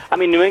 I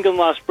mean, New England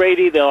lost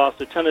Brady. They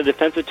lost a ton of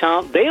defensive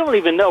talent. They don't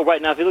even know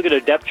right now. If you look at their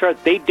depth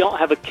chart, they don't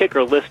have a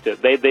kicker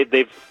listed. They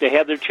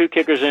have their 2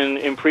 kickers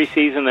in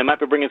preseason. They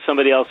might be bringing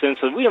somebody else in,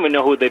 so we don't even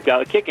know who they've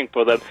got kicking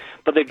for them.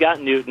 But they've got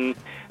Newton.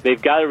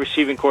 They've got a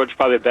receiving corps that's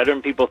probably better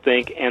than people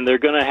think, and they're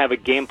going to have a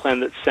game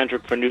plan that's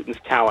centered for Newton's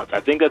talent. I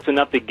think that's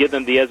enough to give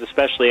them the edge,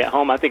 especially at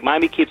home. I think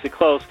Miami keeps it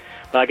close.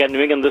 I got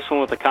New England this one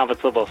with a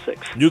confidence level of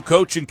 6. New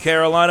coach in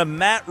Carolina,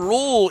 Matt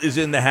Rule, is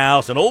in the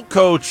house. An old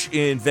coach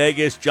in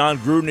Vegas, John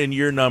Gruden, in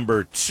year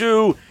number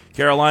 2.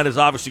 Carolina's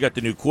obviously got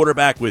the new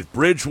quarterback with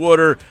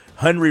Bridgewater.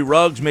 Henry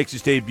Ruggs makes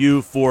his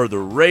debut for the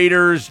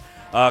Raiders.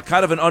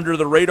 Kind of an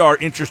under-the-radar,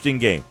 interesting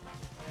game.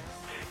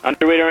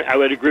 Underrated, I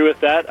would agree with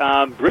that.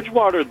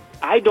 Bridgewater,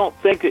 I don't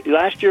think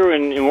last year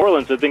in New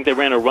Orleans, I think they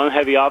ran a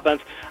run-heavy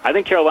offense. I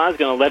think Carolina's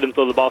going to let him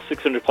throw the ball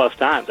 600-plus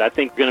times. I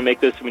think they're going to make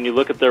this, when you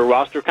look at their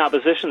roster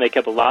composition, they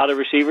kept a lot of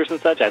receivers and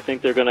such. I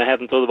think they're going to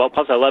have him throw the ball.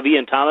 Plus, I love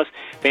Ian Thomas.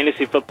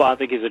 Fantasy football, I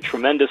think he's a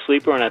tremendous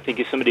sleeper, and I think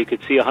he's somebody who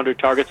could see 100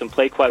 targets and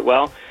play quite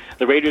well.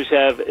 The Raiders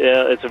have,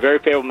 it's a very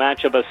favorable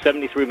matchup,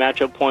 73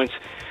 matchup points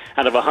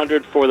out of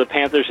 100 for the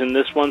Panthers in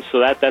this one, so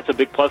that's a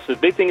big plus. The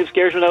big thing that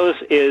scares me, though,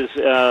 is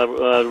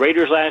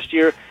Raiders last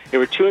year, they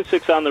were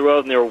 2-6 on the road,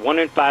 and they were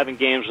 1-5 in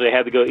games where they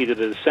had to go either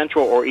to the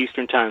Central or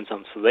Eastern time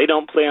zone. So they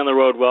don't play on the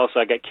road well, so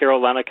I got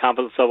Carolina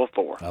confidence level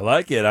 4. I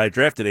like it. I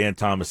drafted Ian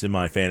Thomas in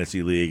my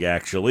fantasy league,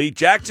 actually.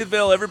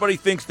 Jacksonville, everybody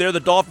thinks they're the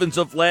Dolphins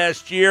of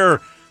last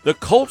year. The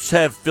Colts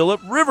have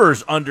Phillip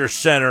Rivers under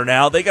center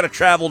now. They got to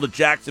travel to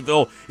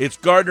Jacksonville. It's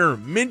Gardner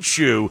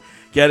Minshew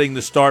getting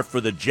the start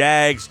for the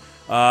Jags.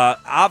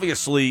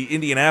 Obviously,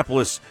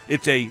 Indianapolis,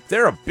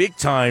 they're a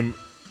big-time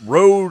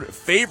road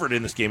favorite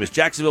in this game. Is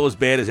Jacksonville as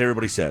bad as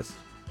everybody says?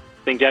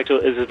 I think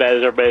Jacksonville is as bad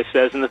as everybody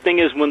says. And the thing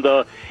is,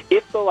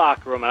 if the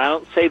locker room, and I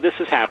don't say this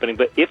is happening,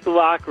 but if the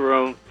locker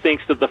room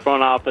thinks that the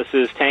front office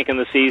is tanking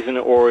the season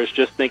or is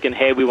just thinking,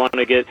 hey, we want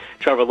to get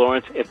Trevor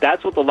Lawrence, if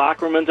that's what the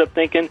locker room ends up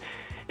thinking,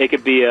 it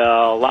could be a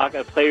lot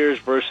of players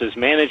versus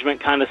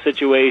management kind of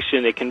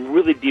situation. It can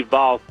really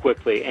devolve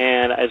quickly.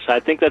 And I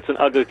think that's an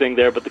ugly thing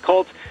there. But the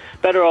Colts,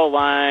 better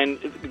O-line,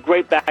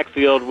 great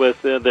backfield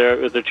with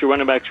their 2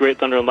 running backs, great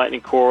Thunder and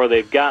Lightning core.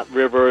 They've got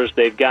Rivers.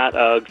 They've got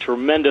a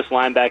tremendous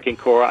linebacking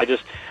core. I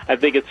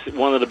think it's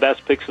one of the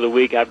best picks of the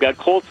week. I've got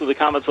Colts with a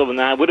confidence level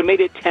 9. Would have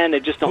made it 10. I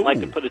just don't like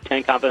to put a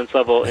 10 confidence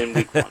level in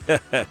week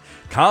 1.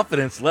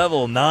 Confidence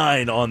level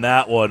 9 on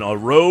that one. A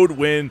road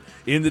win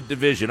in the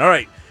division. All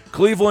right.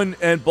 Cleveland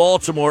and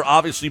Baltimore.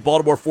 Obviously,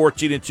 Baltimore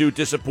 14-2,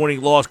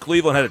 disappointing loss.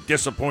 Cleveland had a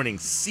disappointing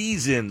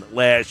season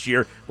last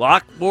year. A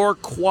lot more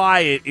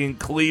quiet in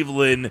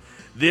Cleveland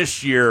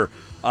this year.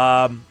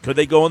 Could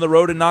they go on the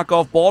road and knock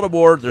off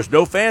Baltimore? There's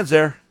no fans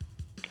there.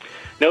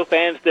 No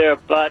fans there,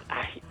 but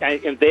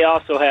and they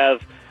also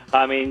have,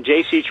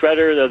 J.C.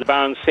 Treader, the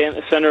Browns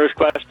center, is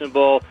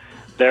questionable.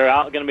 They're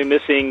going to be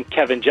missing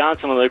Kevin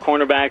Johnson, one of their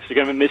cornerbacks. They're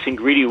going to be missing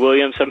Greedy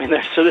Williams. So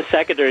the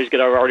secondary is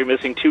already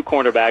missing 2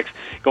 cornerbacks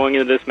going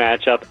into this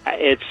matchup.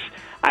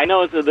 I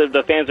know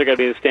the fans are going to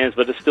be in the stands,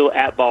 but it's still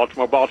at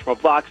Baltimore. Baltimore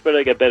blocks better.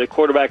 They got a better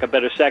quarterback, a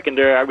better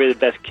secondary, arguably the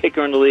best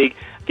kicker in the league.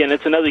 Again,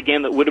 it's another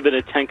game that would have been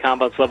a 10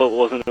 confidence level. It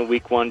wasn't in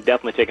week 1.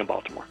 Definitely taking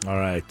Baltimore. All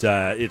right.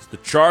 It's the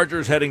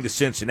Chargers heading to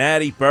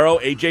Cincinnati. Burrow,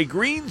 A.J.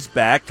 Green's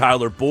back.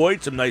 Tyler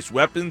Boyd, some nice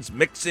weapons.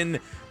 Mixon.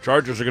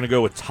 Chargers are going to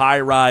go with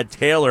Tyrod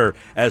Taylor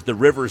as the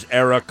Rivers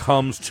era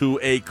comes to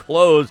a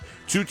close.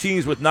 2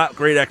 teams with not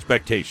great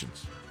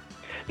expectations.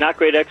 Not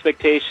great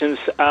expectations.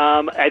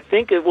 I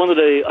think one of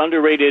the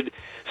underrated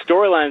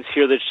storylines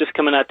here that's just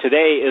coming out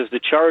today is the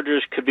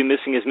Chargers could be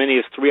missing as many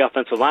as 3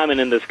 offensive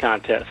linemen in this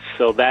contest.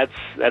 So that's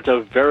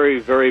a very,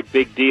 very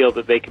big deal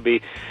that they could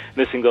be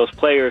missing those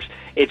players.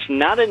 It's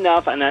not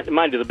enough, and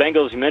mind you, the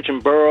Bengals, you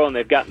mentioned Burrow, and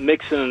they've got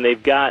Mixon, and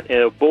they've got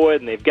Boyd,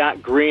 and they've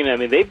got Green.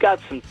 They've got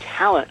some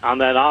talent on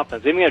that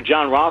offense. They even have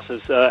John Ross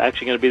is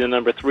actually going to be the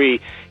number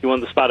 3. He won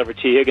the spot over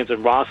T. Higgins,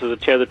 and Ross is a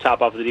tear the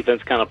top off of the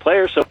defense kind of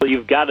player. So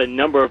you've got a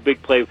number of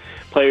big players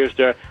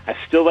there. I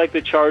still like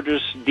the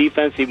Chargers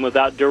defense, even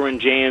without Derwin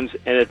James,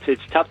 and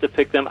it's tough to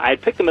pick them. I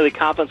picked them at the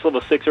confidence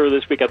level 6 earlier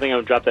this week. I think I'm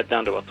going to drop that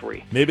down to a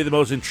 3. Maybe the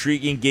most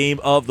intriguing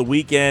game of the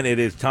weekend. It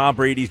is Tom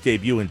Brady's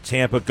debut in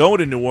Tampa, going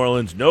to New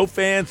Orleans. No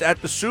fans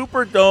at the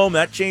Superdome.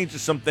 That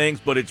changes some things,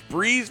 but it's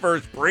Breeze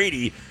versus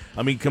Brady.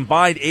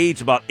 Combined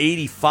age about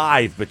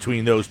 85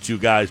 between those two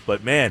guys,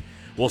 but man,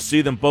 we'll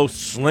see them both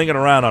slinging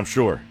around, I'm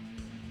sure.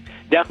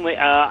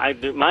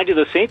 Definitely. Mind you,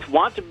 the Saints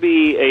want to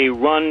be a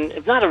run,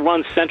 if not a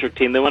run-centric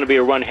team, they want to be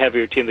a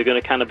run-heavier team. They're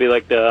going to kind of be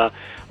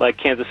like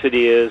Kansas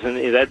City is, and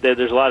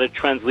there's a lot of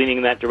trends leaning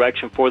in that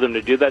direction for them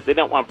to do that. They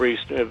don't want Breeze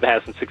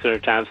passing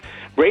 600 times.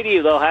 Brady,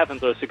 they'll have him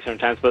throw 600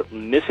 times, but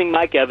missing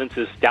Mike Evans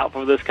is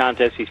doubtful for this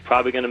contest. He's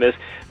probably going to miss.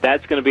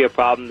 That's going to be a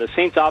problem. The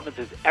Saints' offense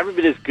is every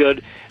bit as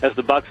good as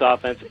the Bucs'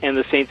 offense, and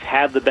the Saints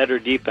have the better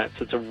defense.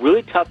 It's a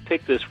really tough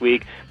pick this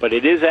week, but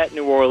it is at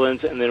New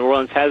Orleans, and New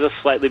Orleans has a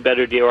slightly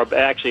better deal, or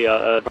actually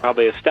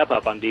probably a step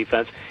up on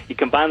defense. You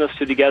combine those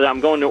two together,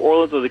 I'm going New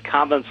Orleans with a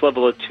confidence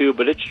level of 2,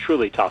 but it's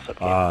truly toss-up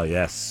game.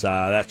 Yes,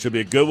 that should be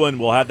a good one.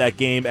 We'll have that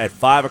game at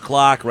 5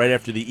 o'clock right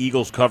after the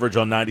Eagles coverage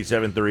on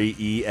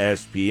 97.3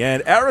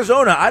 ESPN.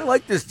 Arizona, I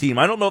like this team.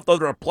 I don't know if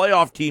they're a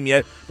playoff team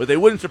yet, but they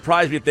wouldn't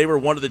surprise me if they were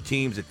one of the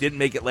teams that didn't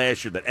make it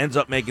last year that ends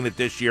up making it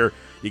this year.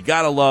 You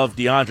got to love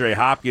DeAndre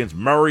Hopkins.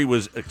 Murray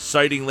was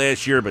exciting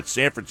last year, but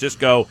San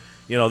Francisco,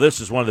 this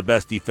is one of the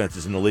best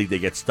defenses in the league they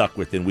get stuck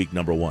with in week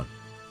number 1.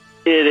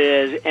 It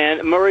is,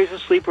 and Murray's a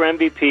sleeper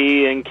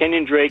MVP, and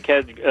Kenyon Drake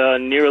had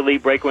near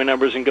elite breakaway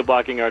numbers and good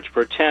blocking yards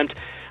per attempt.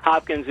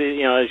 Hopkins,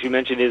 as you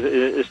mentioned,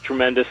 is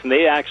tremendous, and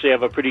they actually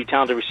have a pretty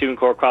talented receiving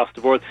core across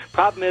the board.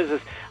 Problem is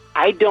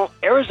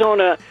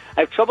Arizona, I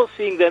have trouble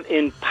seeing them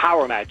in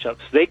power matchups.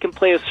 They can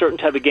play a certain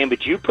type of game,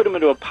 but you put them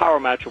into a power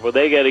matchup where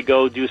they got to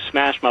go do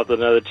smash mouth with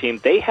another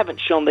team. They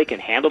haven't shown they can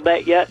handle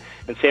that yet.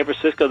 In San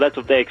Francisco, that's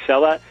what they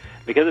excel at.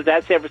 Because it's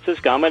at San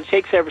Francisco, I'm going to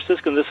take San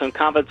Francisco in this one,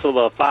 confidence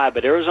level of 5,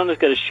 but Arizona's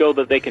going to show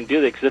that they can do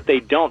that, because if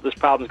they don't, this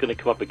problem's going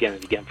to come up again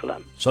and again for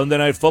them. Sunday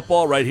Night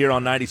Football right here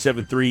on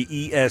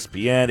 97.3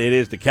 ESPN. It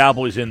is the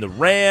Cowboys and the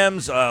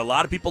Rams. A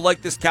lot of people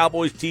like this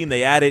Cowboys team.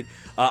 They added,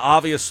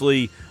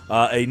 obviously,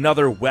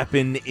 another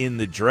weapon in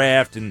the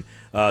draft, and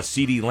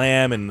CeeDee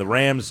Lamb and the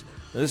Rams.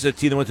 This is a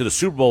team that went to the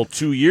Super Bowl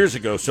 2 years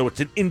ago, so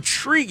it's an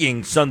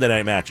intriguing Sunday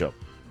night matchup.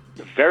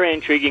 Very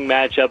intriguing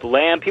matchup.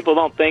 Lamb, people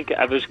don't think,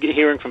 I was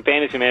hearing from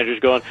fantasy managers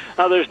going,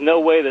 there's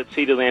no way that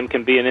CeeDee Lamb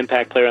can be an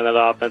impact player in that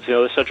offense.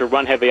 It's such a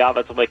run-heavy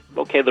offense. I'm like,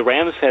 okay, the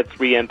Rams had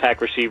 3 impact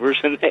receivers,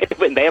 and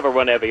they have a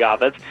run-heavy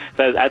offense.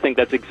 So I think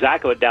that's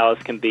exactly what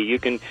Dallas can be. You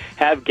can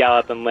have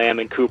Gallup and Lamb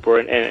and Cooper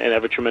and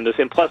have a tremendous,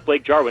 and plus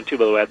Blake Jarwin, too,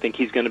 by the way. I think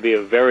he's going to be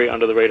a very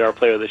under-the-radar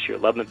player this year.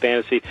 Love him in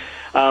fantasy.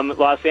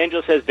 Los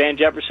Angeles has Van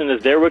Jefferson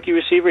as their rookie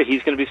receiver.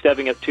 He's going to be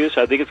stepping up, too,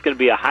 so I think it's going to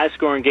be a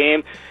high-scoring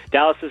game.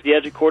 Dallas is the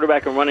edge at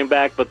quarterback and running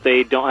back, but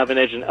they don't have an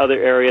edge in other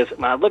areas.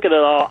 When I look at it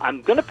all,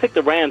 I'm going to pick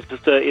the Rams.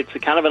 It's a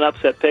kind of an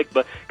upset pick,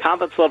 but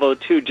confidence level of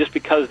 2 just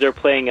because they're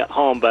playing at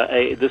home, but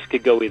this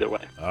could go either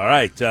way. All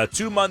right,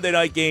 2 Monday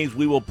night games.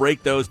 We will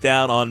break those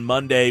down on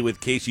Monday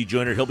with Casey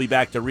Joyner. He'll be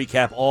back to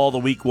recap all the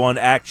Week 1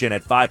 action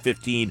at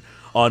 5:15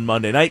 on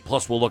Monday night.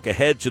 Plus, we'll look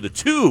ahead to the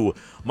 2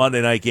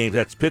 Monday night games.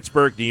 That's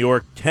Pittsburgh, New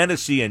York,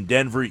 Tennessee, and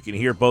Denver. You can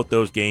hear both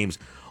those games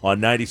on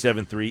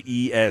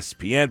 97.3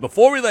 ESPN.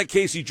 Before we let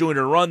Casey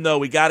Joyner run, though,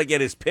 we got to get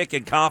his pick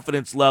and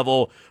confidence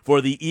level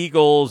for the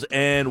Eagles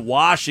and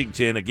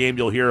Washington, a game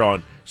you'll hear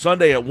on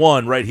Sunday at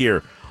 1 right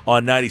here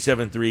on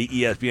 97.3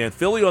 ESPN.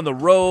 Philly on the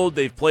road.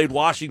 They've played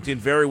Washington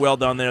very well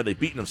down there. They've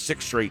beaten them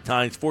 6 straight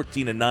times,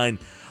 14-9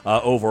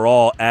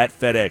 overall at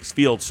FedEx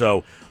Field.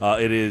 So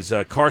it is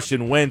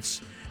Carson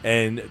Wentz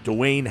and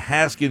Dwayne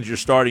Haskins, your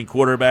starting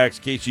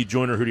quarterbacks. Casey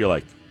Joyner, who do you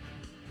like?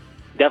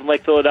 Definitely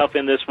like Philadelphia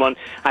in this one.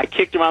 I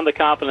kicked around the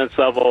confidence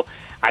level.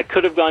 I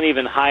could have gone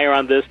even higher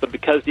on this, but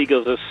because the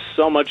Eagles have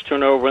so much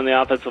turnover in the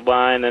offensive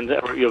line and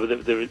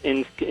the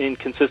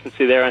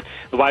inconsistency there, and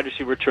the wide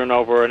receiver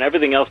turnover and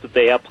everything else that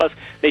they have, plus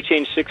they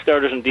changed 6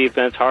 starters in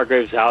defense,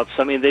 Hargrave's out.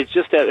 So, I mean, they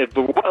just have, if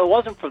it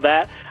wasn't for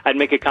that, I'd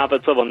make a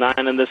confidence level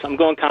 9 in this. I'm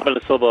going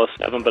confidence level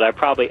 7, but I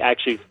probably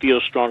actually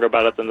feel stronger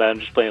about it than that. I'm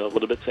just playing a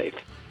little bit safe.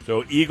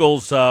 So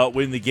Eagles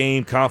win the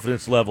game,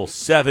 confidence level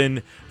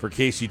 7 for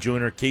Casey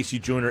Joyner. Casey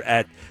Joyner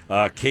at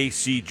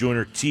Casey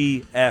Joyner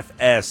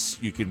TFS.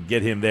 You can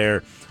get him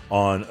there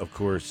on, of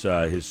course,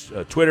 his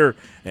Twitter,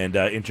 and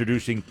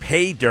introducing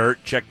Pay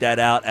Dirt. Check that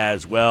out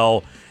as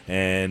well.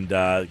 And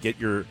get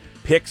your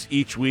picks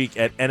each week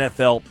at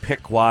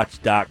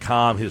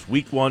NFLPickWatch.com. His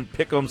Week 1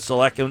 Pick'em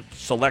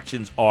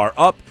selections are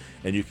up,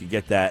 and you can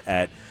get that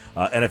at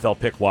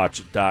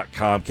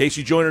NFLPickWatch.com.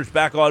 Casey Joyner's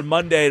back on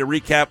Monday to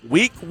recap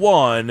Week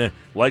 1.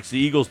 Likes the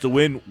Eagles to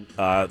win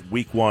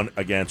Week 1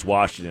 against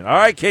Washington. All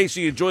right,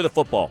 Casey, enjoy the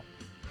football.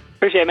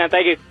 Appreciate it, man.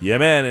 Thank you. Yeah,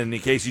 man. And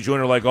Casey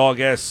Joyner, like all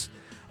guests,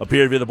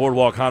 appeared via the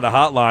Boardwalk Honda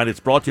Hotline. It's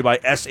brought to you by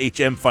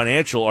SHM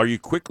Financial. Are you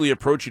quickly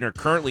approaching or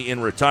currently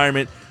in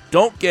retirement?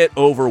 Don't get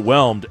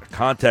overwhelmed.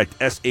 Contact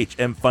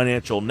SHM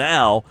Financial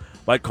now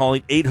by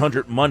calling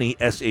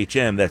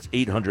 800-MONEY-SHM. That's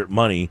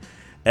 800-MONEY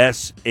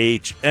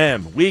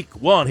SHM. Week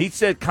 1, he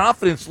said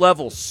confidence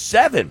level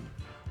 7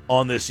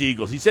 on this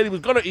Eagles. He said he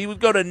would go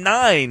to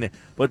 9,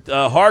 but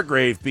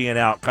Hargrave being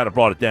out kind of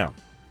brought it down.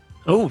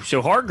 Oh,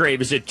 so Hargrave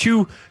is a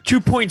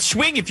two-point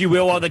swing, if you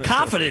will, on the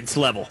confidence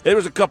level. There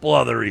was a couple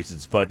other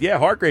reasons, but yeah,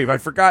 Hargrave, I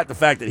forgot the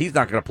fact that he's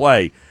not going to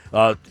play.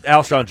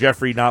 Alshon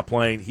Jeffrey not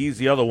playing. He's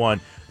the other one.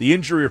 The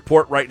injury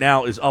report right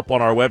now is up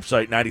on our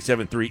website,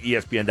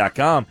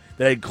 973ESPN.com,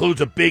 that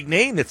includes a big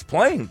name that's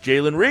playing,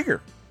 Jalen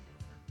Reagor.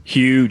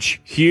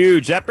 Huge.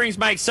 That brings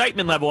my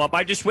excitement level up.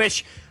 I just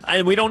wish,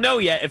 and we don't know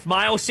yet, if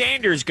Miles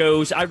Sanders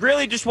goes, I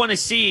really just want to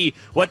see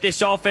what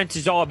this offense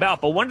is all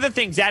about. But one of the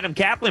things Adam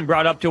Kaplan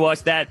brought up to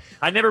us that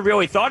I never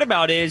really thought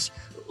about is,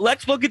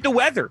 let's look at the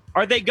weather.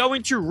 Are they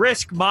going to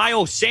risk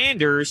Miles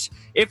Sanders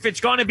if it's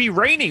going to be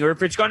raining or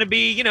if it's going to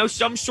be,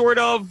 some sort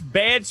of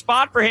bad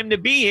spot for him to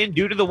be in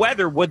due to the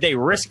weather? Would they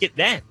risk it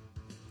then?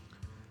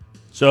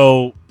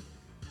 So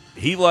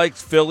he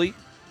likes Philly.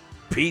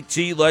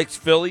 PT likes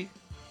Philly.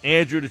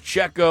 Andrew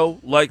DeCecco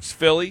likes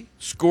Philly.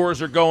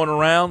 Scores are going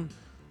around.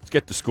 Let's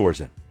get the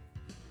scores in.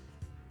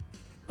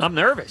 I'm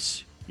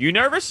nervous. You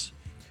nervous?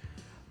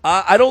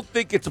 I don't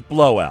think it's a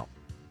blowout.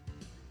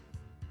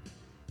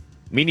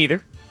 Me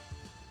neither.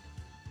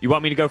 You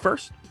want me to go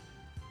first?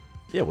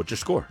 Yeah, what's your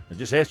score? I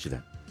just asked you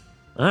that.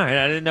 All right.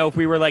 I didn't know if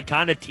we were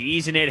kind of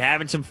teasing it,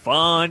 having some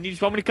fun. You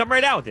just want me to come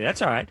right out with it.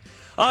 That's all right.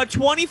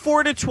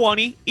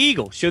 24-20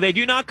 Eagles. So they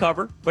do not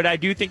cover, but I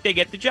do think they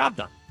get the job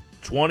done.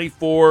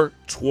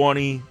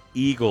 24-20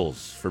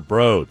 Eagles for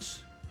Brodes.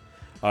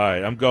 All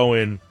right, I'm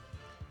going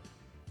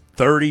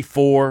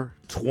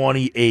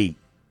 34-28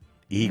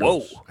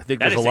 Eagles. Whoa, I think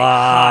that there's a is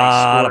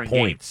lot of high-scoring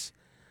points.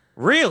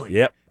 Game. Really?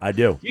 Yep, I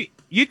do.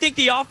 You think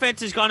the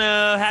offense is going to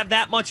have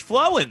that much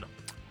flow in them?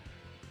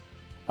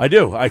 I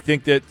do. I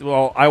think that,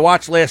 I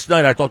watched last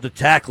night. I thought the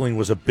tackling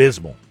was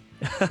abysmal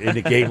in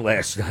the game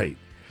last night.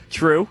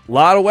 True. A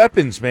lot of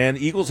weapons, man.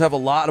 The Eagles have a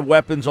lot of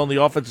weapons on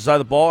the offensive side of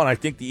the ball, and I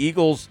think the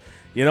Eagles,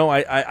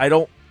 I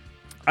don't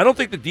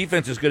think the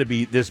defense is going to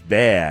be this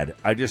bad.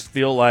 I just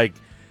feel like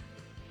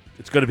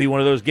it's going to be one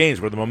of those games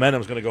where the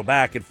momentum is going to go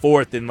back and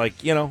forth, and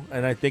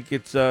and I think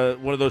it's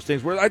one of those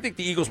things where I think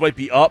the Eagles might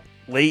be up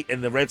late,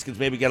 and the Redskins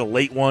maybe get a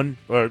late one,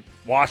 or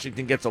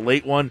Washington gets a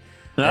late one.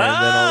 And then all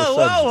of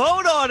a sudden, whoa,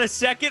 hold on a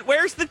second.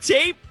 Where's the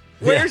tape?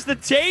 Where's the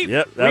tape?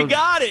 Yep, we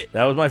got it.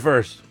 That was my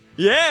first.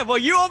 Yeah, well,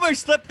 you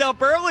almost slipped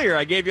up earlier.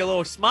 I gave you a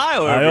little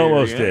smile. I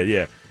almost did,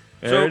 yeah.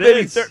 So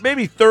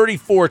maybe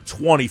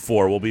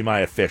 34-24 will be my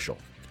official.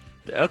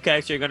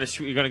 Okay, so you're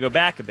gonna go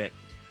back a bit.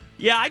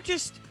 Yeah,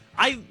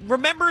 I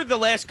remember the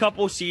last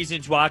couple of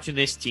seasons watching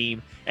this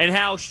team and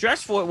how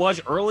stressful it was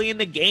early in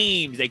the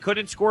games. They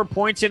couldn't score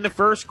points in the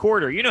first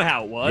quarter. You know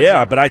how it was.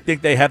 Yeah, but I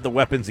think they have the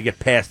weapons to get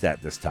past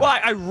that this time. Well,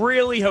 I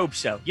really hope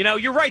so.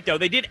 You're right, though.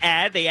 They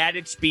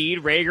added speed,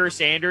 Rager,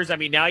 Sanders. I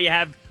mean, now you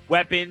have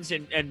weapons,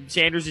 and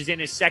Sanders is in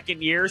his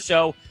second year,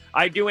 so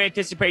I do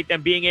anticipate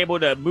them being able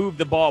to move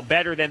the ball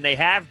better than they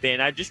have been.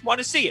 I just want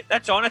to see it.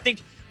 That's all. And I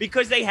think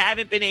because they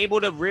haven't been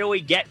able to really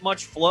get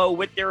much flow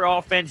with their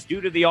offense due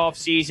to the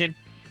offseason,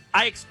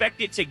 I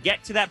expect it to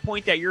get to that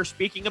point that you're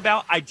speaking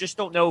about. I just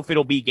don't know if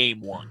it'll be game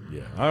one.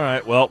 Yeah. All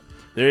right. Well,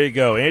 there you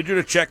go.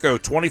 Andrew DeCecco,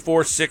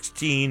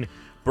 24-16.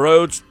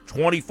 Brodes,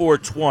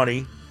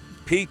 24-20.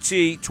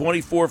 PT,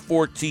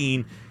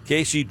 24-14.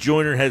 Casey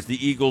Joyner has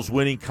the Eagles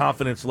winning,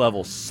 confidence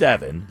level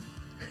 7.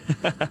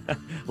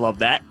 Love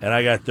that. And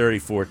I got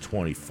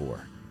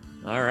 34-24.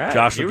 All right.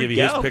 Josh will give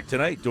you his pick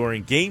tonight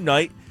during game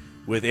night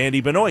with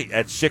Andy Benoit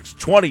at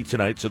 6:20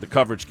 tonight. So the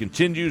coverage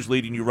continues,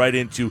 leading you right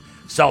into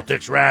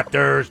Celtics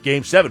Raptors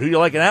game 7. Who do you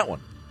like in that one?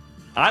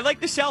 I like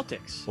the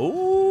Celtics.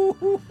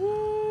 Ooh.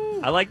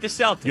 I like the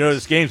Celtics.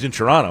 This game's in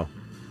Toronto.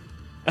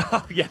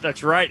 Oh, yeah,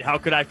 that's right. How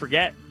could I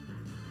forget?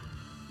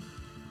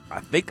 I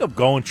think I'm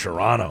going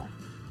Toronto.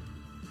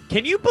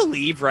 Can you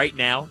believe right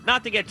now,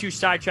 not to get too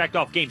sidetracked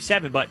off game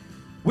 7, but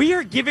we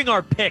are giving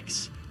our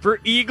picks for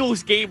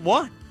Eagles game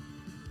 1.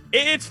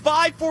 It's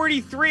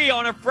 5:43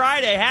 on a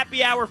Friday,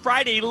 happy hour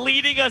Friday,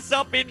 leading us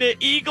up into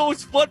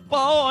Eagles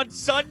football on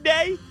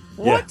Sunday.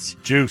 What? Yeah,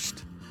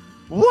 juiced.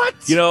 What?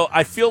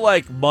 I feel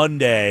like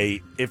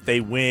Monday, if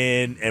they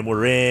win and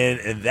we're in,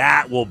 and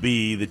that will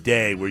be the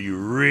day where you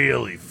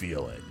really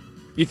feel it.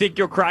 You think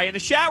you'll cry in the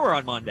shower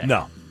on Monday?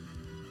 No.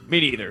 Me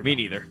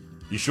neither.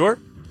 You sure?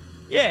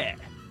 Yeah.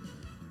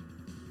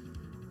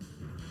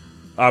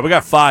 All right, we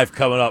got 5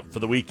 coming up for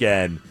the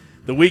weekend.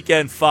 The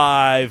weekend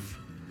 5.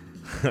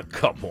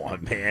 Come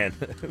on, man.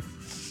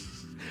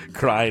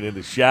 Crying in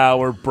the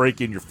shower,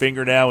 breaking your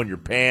fingernail in your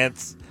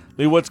pants.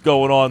 I mean, what's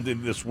going on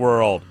in this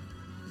world?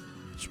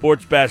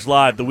 Sports Bash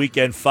Live, the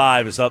weekend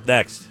 5 is up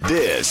next.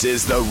 This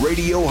is the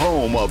radio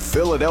home of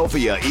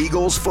Philadelphia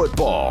Eagles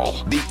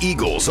football. The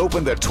Eagles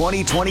open the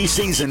 2020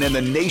 season in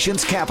the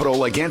nation's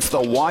capital against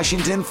the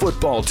Washington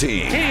football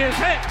team. He is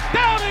hit.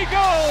 Down he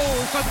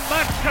goes. And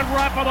that can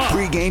wrap him up.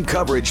 Pre-game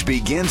coverage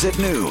begins at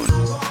noon.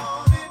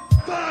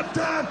 5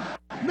 times.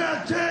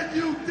 Now can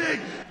you dig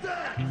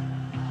that?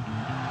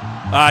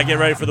 Get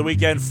ready for the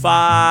weekend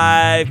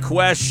 5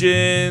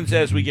 questions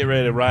as we get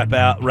ready to wrap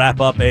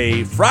up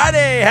a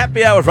Friday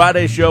Happy Hour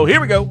Friday show.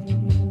 Here we go.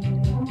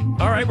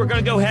 All right, we're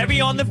going to go heavy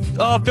on the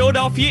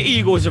Philadelphia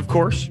Eagles, of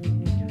course.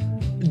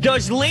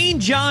 Does Lane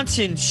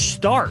Johnson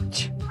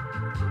start?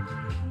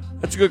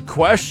 That's a good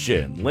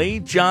question.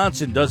 Lane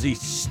Johnson, does he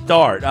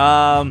start?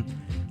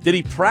 Did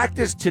he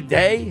practice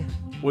today?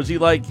 Was he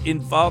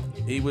involved?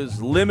 He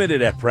was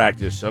limited at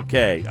practice.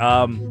 Okay.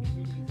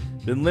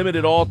 Been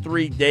limited all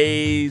 3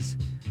 days.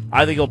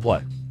 I think he'll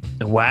play.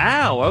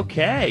 Wow,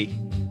 okay.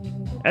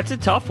 That's a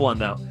tough one,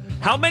 though.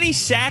 How many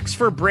sacks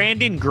for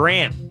Brandon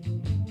Graham?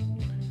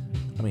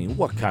 I mean,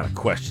 what kind of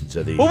questions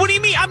are these? Well, what do you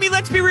mean? I mean,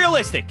 let's be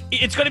realistic.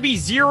 It's going to be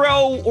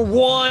 0 or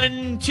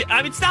 1. 2.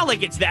 I mean, it's not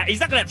like it's that.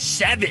 He's not going to have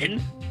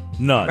 7.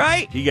 None.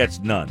 Right? He gets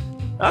none.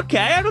 Okay,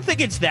 I don't think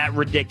it's that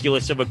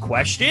ridiculous of a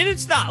question.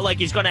 It's not like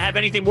he's going to have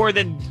anything more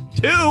than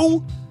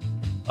 2.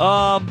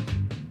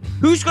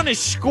 Who's going to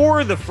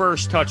score the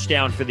first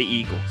touchdown for the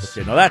Eagles?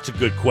 Okay, now that's a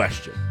good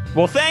question.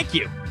 Well, thank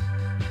you.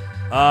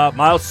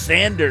 Miles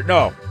Sanders.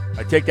 No,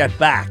 I take that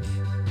back.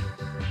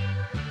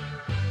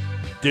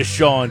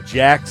 Deshaun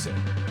Jackson.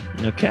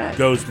 Okay.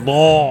 Goes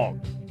long.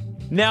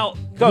 Now,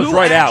 Comes who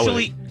right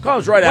actually, out.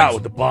 Comes right out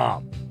with the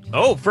bomb.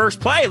 Oh, first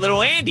play,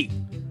 little Andy.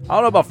 I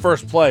don't know about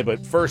first play,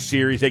 but first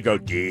series they go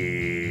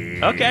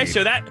deep. Okay,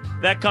 so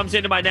that comes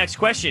into my next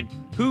question.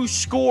 Who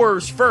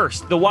scores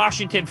first, the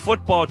Washington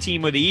football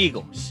team or the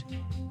Eagles?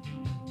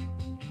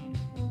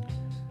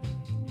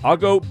 I'll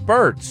go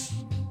Birds.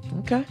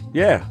 Okay.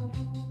 Yeah.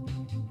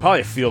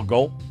 Probably a field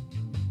goal.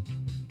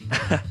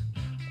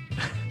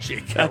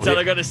 That's how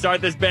they're going to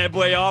start this bad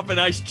boy off. A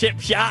nice chip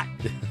shot.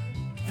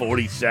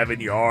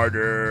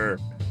 47-yarder.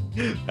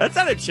 That's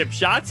not a chip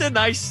shot.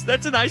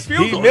 That's a nice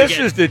field He goal.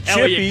 misses the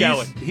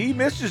chippies. He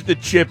misses the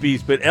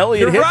chippies, but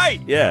Elliott You're hits. right.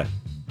 Yeah.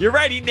 You're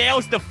right. He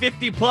nails the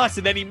 50-plus,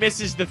 and then he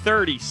misses the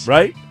 30s.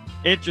 Right?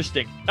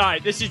 Interesting. All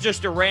right, this is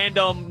just a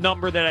random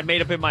number that I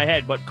made up in my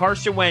head, but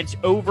Carson Wentz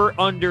over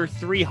under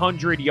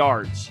 300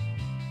 yards.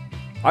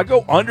 I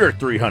go under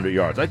 300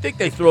 yards. I think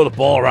they throw the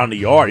ball around the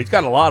yard. He's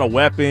got a lot of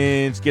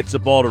weapons. Gets the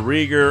ball to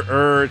Rieger,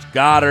 Ertz,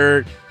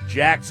 Goddard.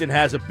 Jackson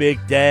has a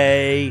big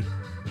day.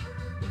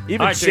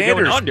 Even All right, so you're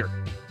Sanders. going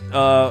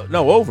under.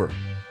 No, over.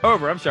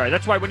 Over, I'm sorry.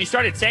 That's why when you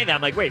started saying that,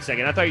 I'm like, wait a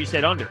second. I thought you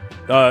said under.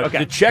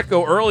 Okay.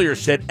 Checo earlier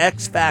said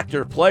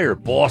X-Factor player,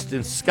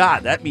 Boston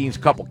Scott. That means a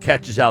couple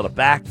catches out of the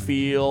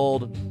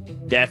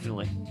backfield.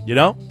 Definitely. You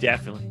know?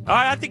 Definitely. All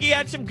right, I think you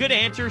had some good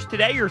answers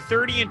today. You're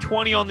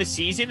 30-20 on the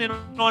season, and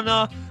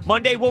on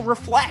Monday we'll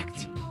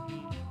reflect.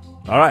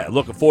 All right,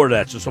 looking forward to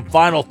that. So some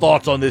final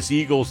thoughts on this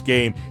Eagles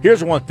game.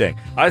 Here's one thing.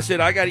 I said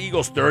I got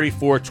Eagles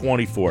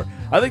 34-24.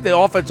 I think the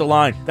offensive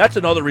line, that's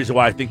another reason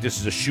why I think this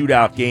is a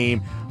shootout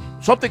game.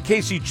 Something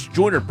Casey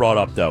Joyner brought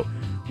up, though.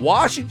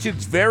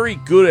 Washington's very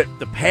good at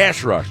the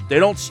pass rush. They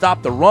don't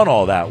stop the run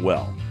all that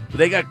well. But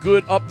they got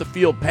good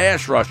up-the-field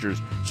pass rushers,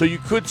 so you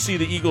could see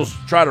the Eagles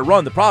try to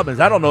run. The problem is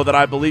I don't know that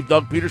I believe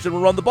Doug Peterson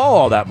will run the ball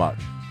all that much.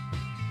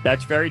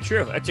 That's very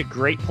true. That's a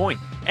great point.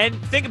 And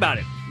think about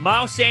it.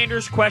 Miles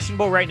Sanders,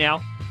 questionable right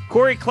now.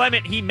 Corey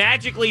Clement, he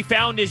magically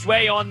found his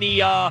way on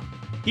the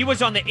he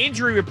was on the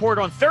injury report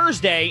on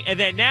Thursday, and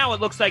then now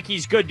it looks like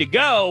he's good to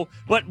go.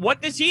 But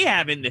what does he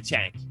have in the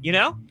tank, you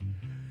know?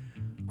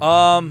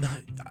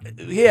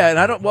 Yeah, and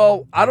I don't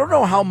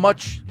know how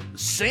much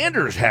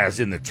Sanders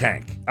has in the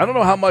tank. I don't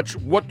know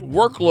what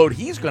workload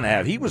he's going to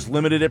have. He was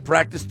limited at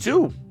practice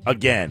too.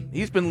 Again,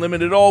 he's been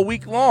limited all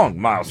week long,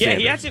 Miles Sanders. Yeah,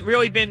 he hasn't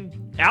really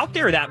been out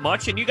there that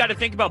much, and you got to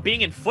think about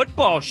being in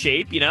football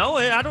shape, you know?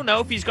 I don't know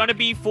if he's going to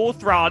be full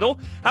throttle.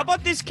 How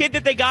about this kid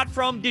that they got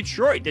from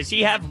Detroit? Does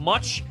he have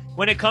much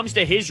when it comes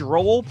to his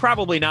role?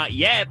 Probably not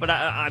yet, but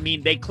I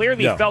mean, they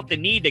clearly felt the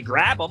need to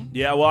grab him.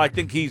 Yeah, well, I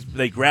think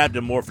they grabbed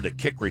him more for the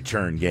kick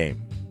return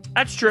game.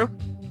 That's true.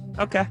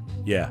 Okay.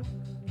 Yeah.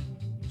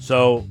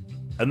 So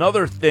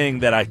another thing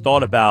that I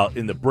thought about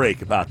in the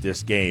break about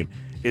this game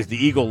is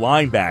the Eagle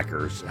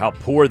linebackers, how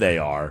poor they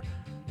are.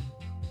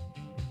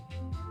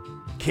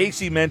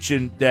 Casey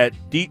mentioned that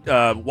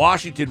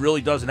Washington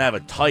really doesn't have a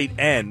tight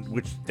end,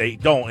 which they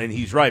don't, and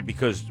he's right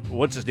because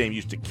what's his name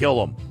used to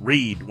kill him,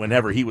 Reed,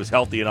 whenever he was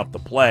healthy enough to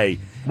play.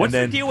 What's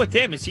the deal with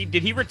him?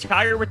 Did he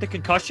retire with the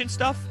concussion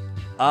stuff?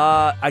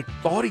 I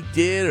thought he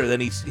did, or then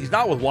he's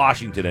not with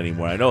Washington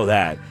anymore. I know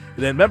that.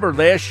 And then remember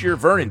last year,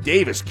 Vernon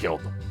Davis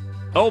killed him.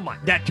 Oh my!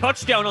 That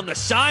touchdown on the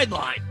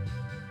sideline.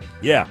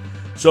 Yeah.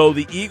 So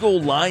the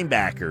Eagle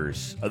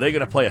linebackers, are they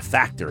going to play a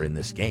factor in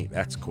this game?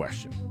 That's the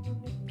question.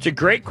 It's a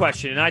great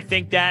question, and I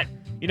think that,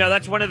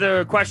 that's one of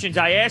the questions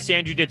I asked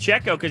Andrew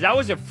DeCecco, because I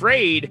was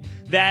afraid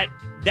that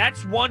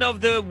that's one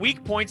of the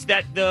weak points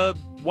that the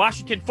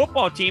Washington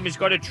football team is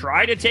going to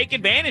try to take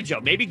advantage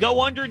of. Maybe go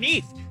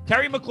underneath.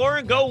 Terry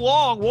McLaurin, go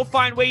long. We'll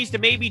find ways to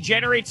maybe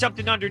generate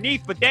something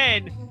underneath, but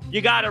then you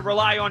got to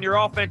rely on your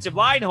offensive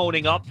line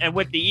holding up, and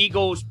with the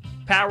Eagles'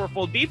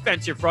 powerful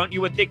defensive front,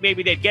 you would think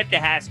maybe they'd get to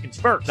Haskins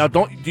first. Now,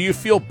 do you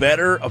feel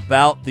better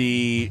about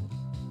the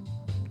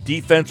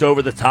defense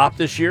over the top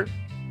this year?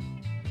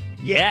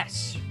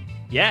 Yes.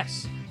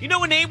 You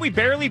know a name we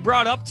barely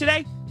brought up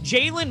today?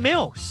 Jalen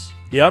Mills.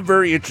 Yeah, I'm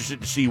very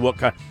interested to see what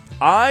kind.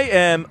 I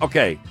am,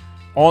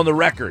 on the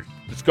record.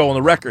 Let's go on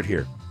the record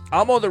here.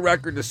 I'm on the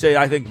record to say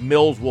I think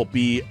Mills will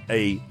be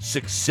a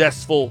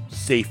successful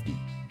safety.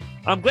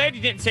 I'm glad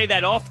you didn't say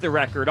that off the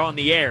record on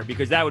the air,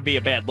 because that would be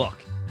a bad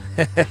look.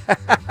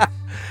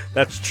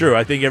 That's true.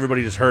 I think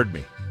everybody just heard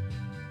me.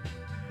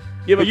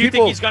 Yeah, but you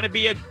think he's going to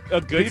be a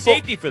good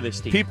safety for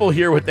this team? People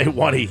hear what they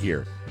want to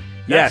hear.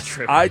 That's yes,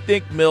 true. I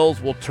think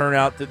Mills will turn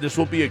out that this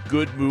will be a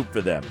good move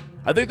for them.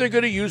 I think they're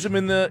going to use him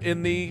in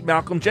the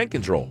Malcolm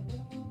Jenkins role.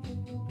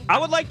 I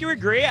would like to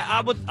agree.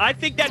 I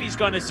think that he's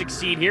going to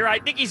succeed here. I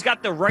think he's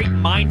got the right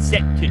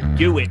mindset to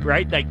do it,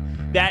 right? Like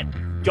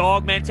that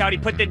dog mentality.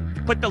 Put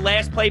put the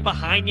last play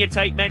behind you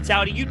type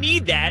mentality. You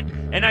need that,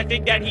 and I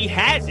think that he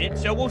has it,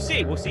 so we'll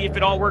see. We'll see if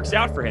it all works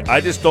out for him.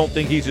 I just don't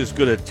think he's as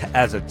good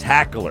as a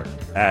tackler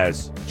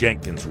as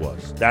Jenkins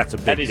was. That's a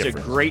big difference. That is a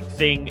great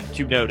thing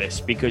to notice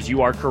because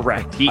you are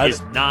correct. He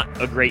is not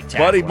a great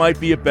tackler. But he might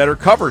be a better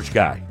coverage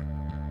guy.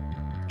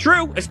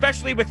 True,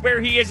 especially with where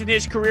he is in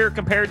his career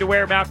compared to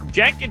where Malcolm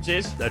Jenkins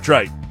is. That's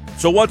right.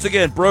 So once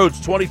again,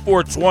 Brodes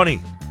 24-20.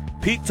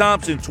 Pete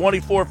Thompson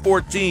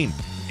 24-14.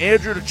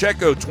 Andrew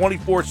DeCecco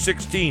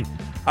 24-16.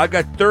 I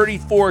got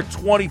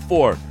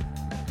 34-24.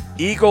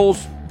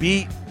 Eagles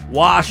beat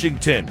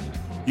Washington.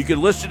 You can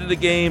listen to the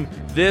game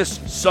this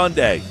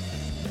Sunday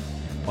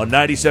on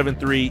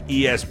 97.3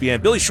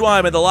 ESPN. Billy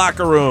Schweim in the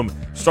locker room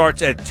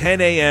starts at 10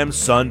 a.m.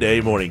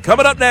 Sunday morning.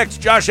 Coming up next,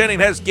 Josh Henning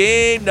has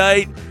game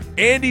night.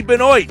 Andy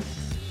Benoit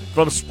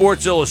from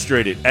Sports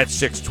Illustrated at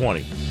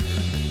 6:20.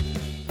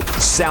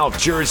 South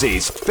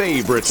Jersey's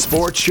favorite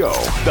sports show,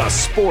 The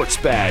Sports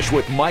Bash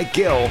with Mike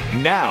Gill,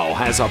 now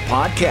has a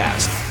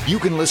podcast. You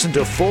can listen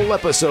to full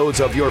episodes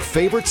of your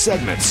favorite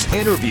segments,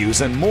 interviews,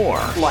 and more,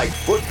 like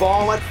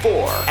Football at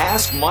 4,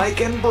 Ask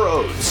Mike and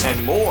Brodes,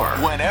 and more,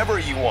 whenever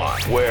you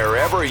want,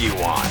 wherever you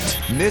want.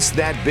 Miss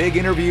that big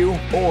interview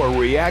or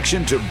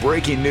reaction to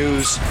breaking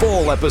news?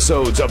 Full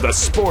episodes of The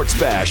Sports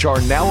Bash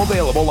are now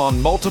available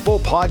on multiple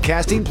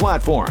podcasting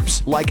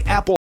platforms like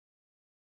Apple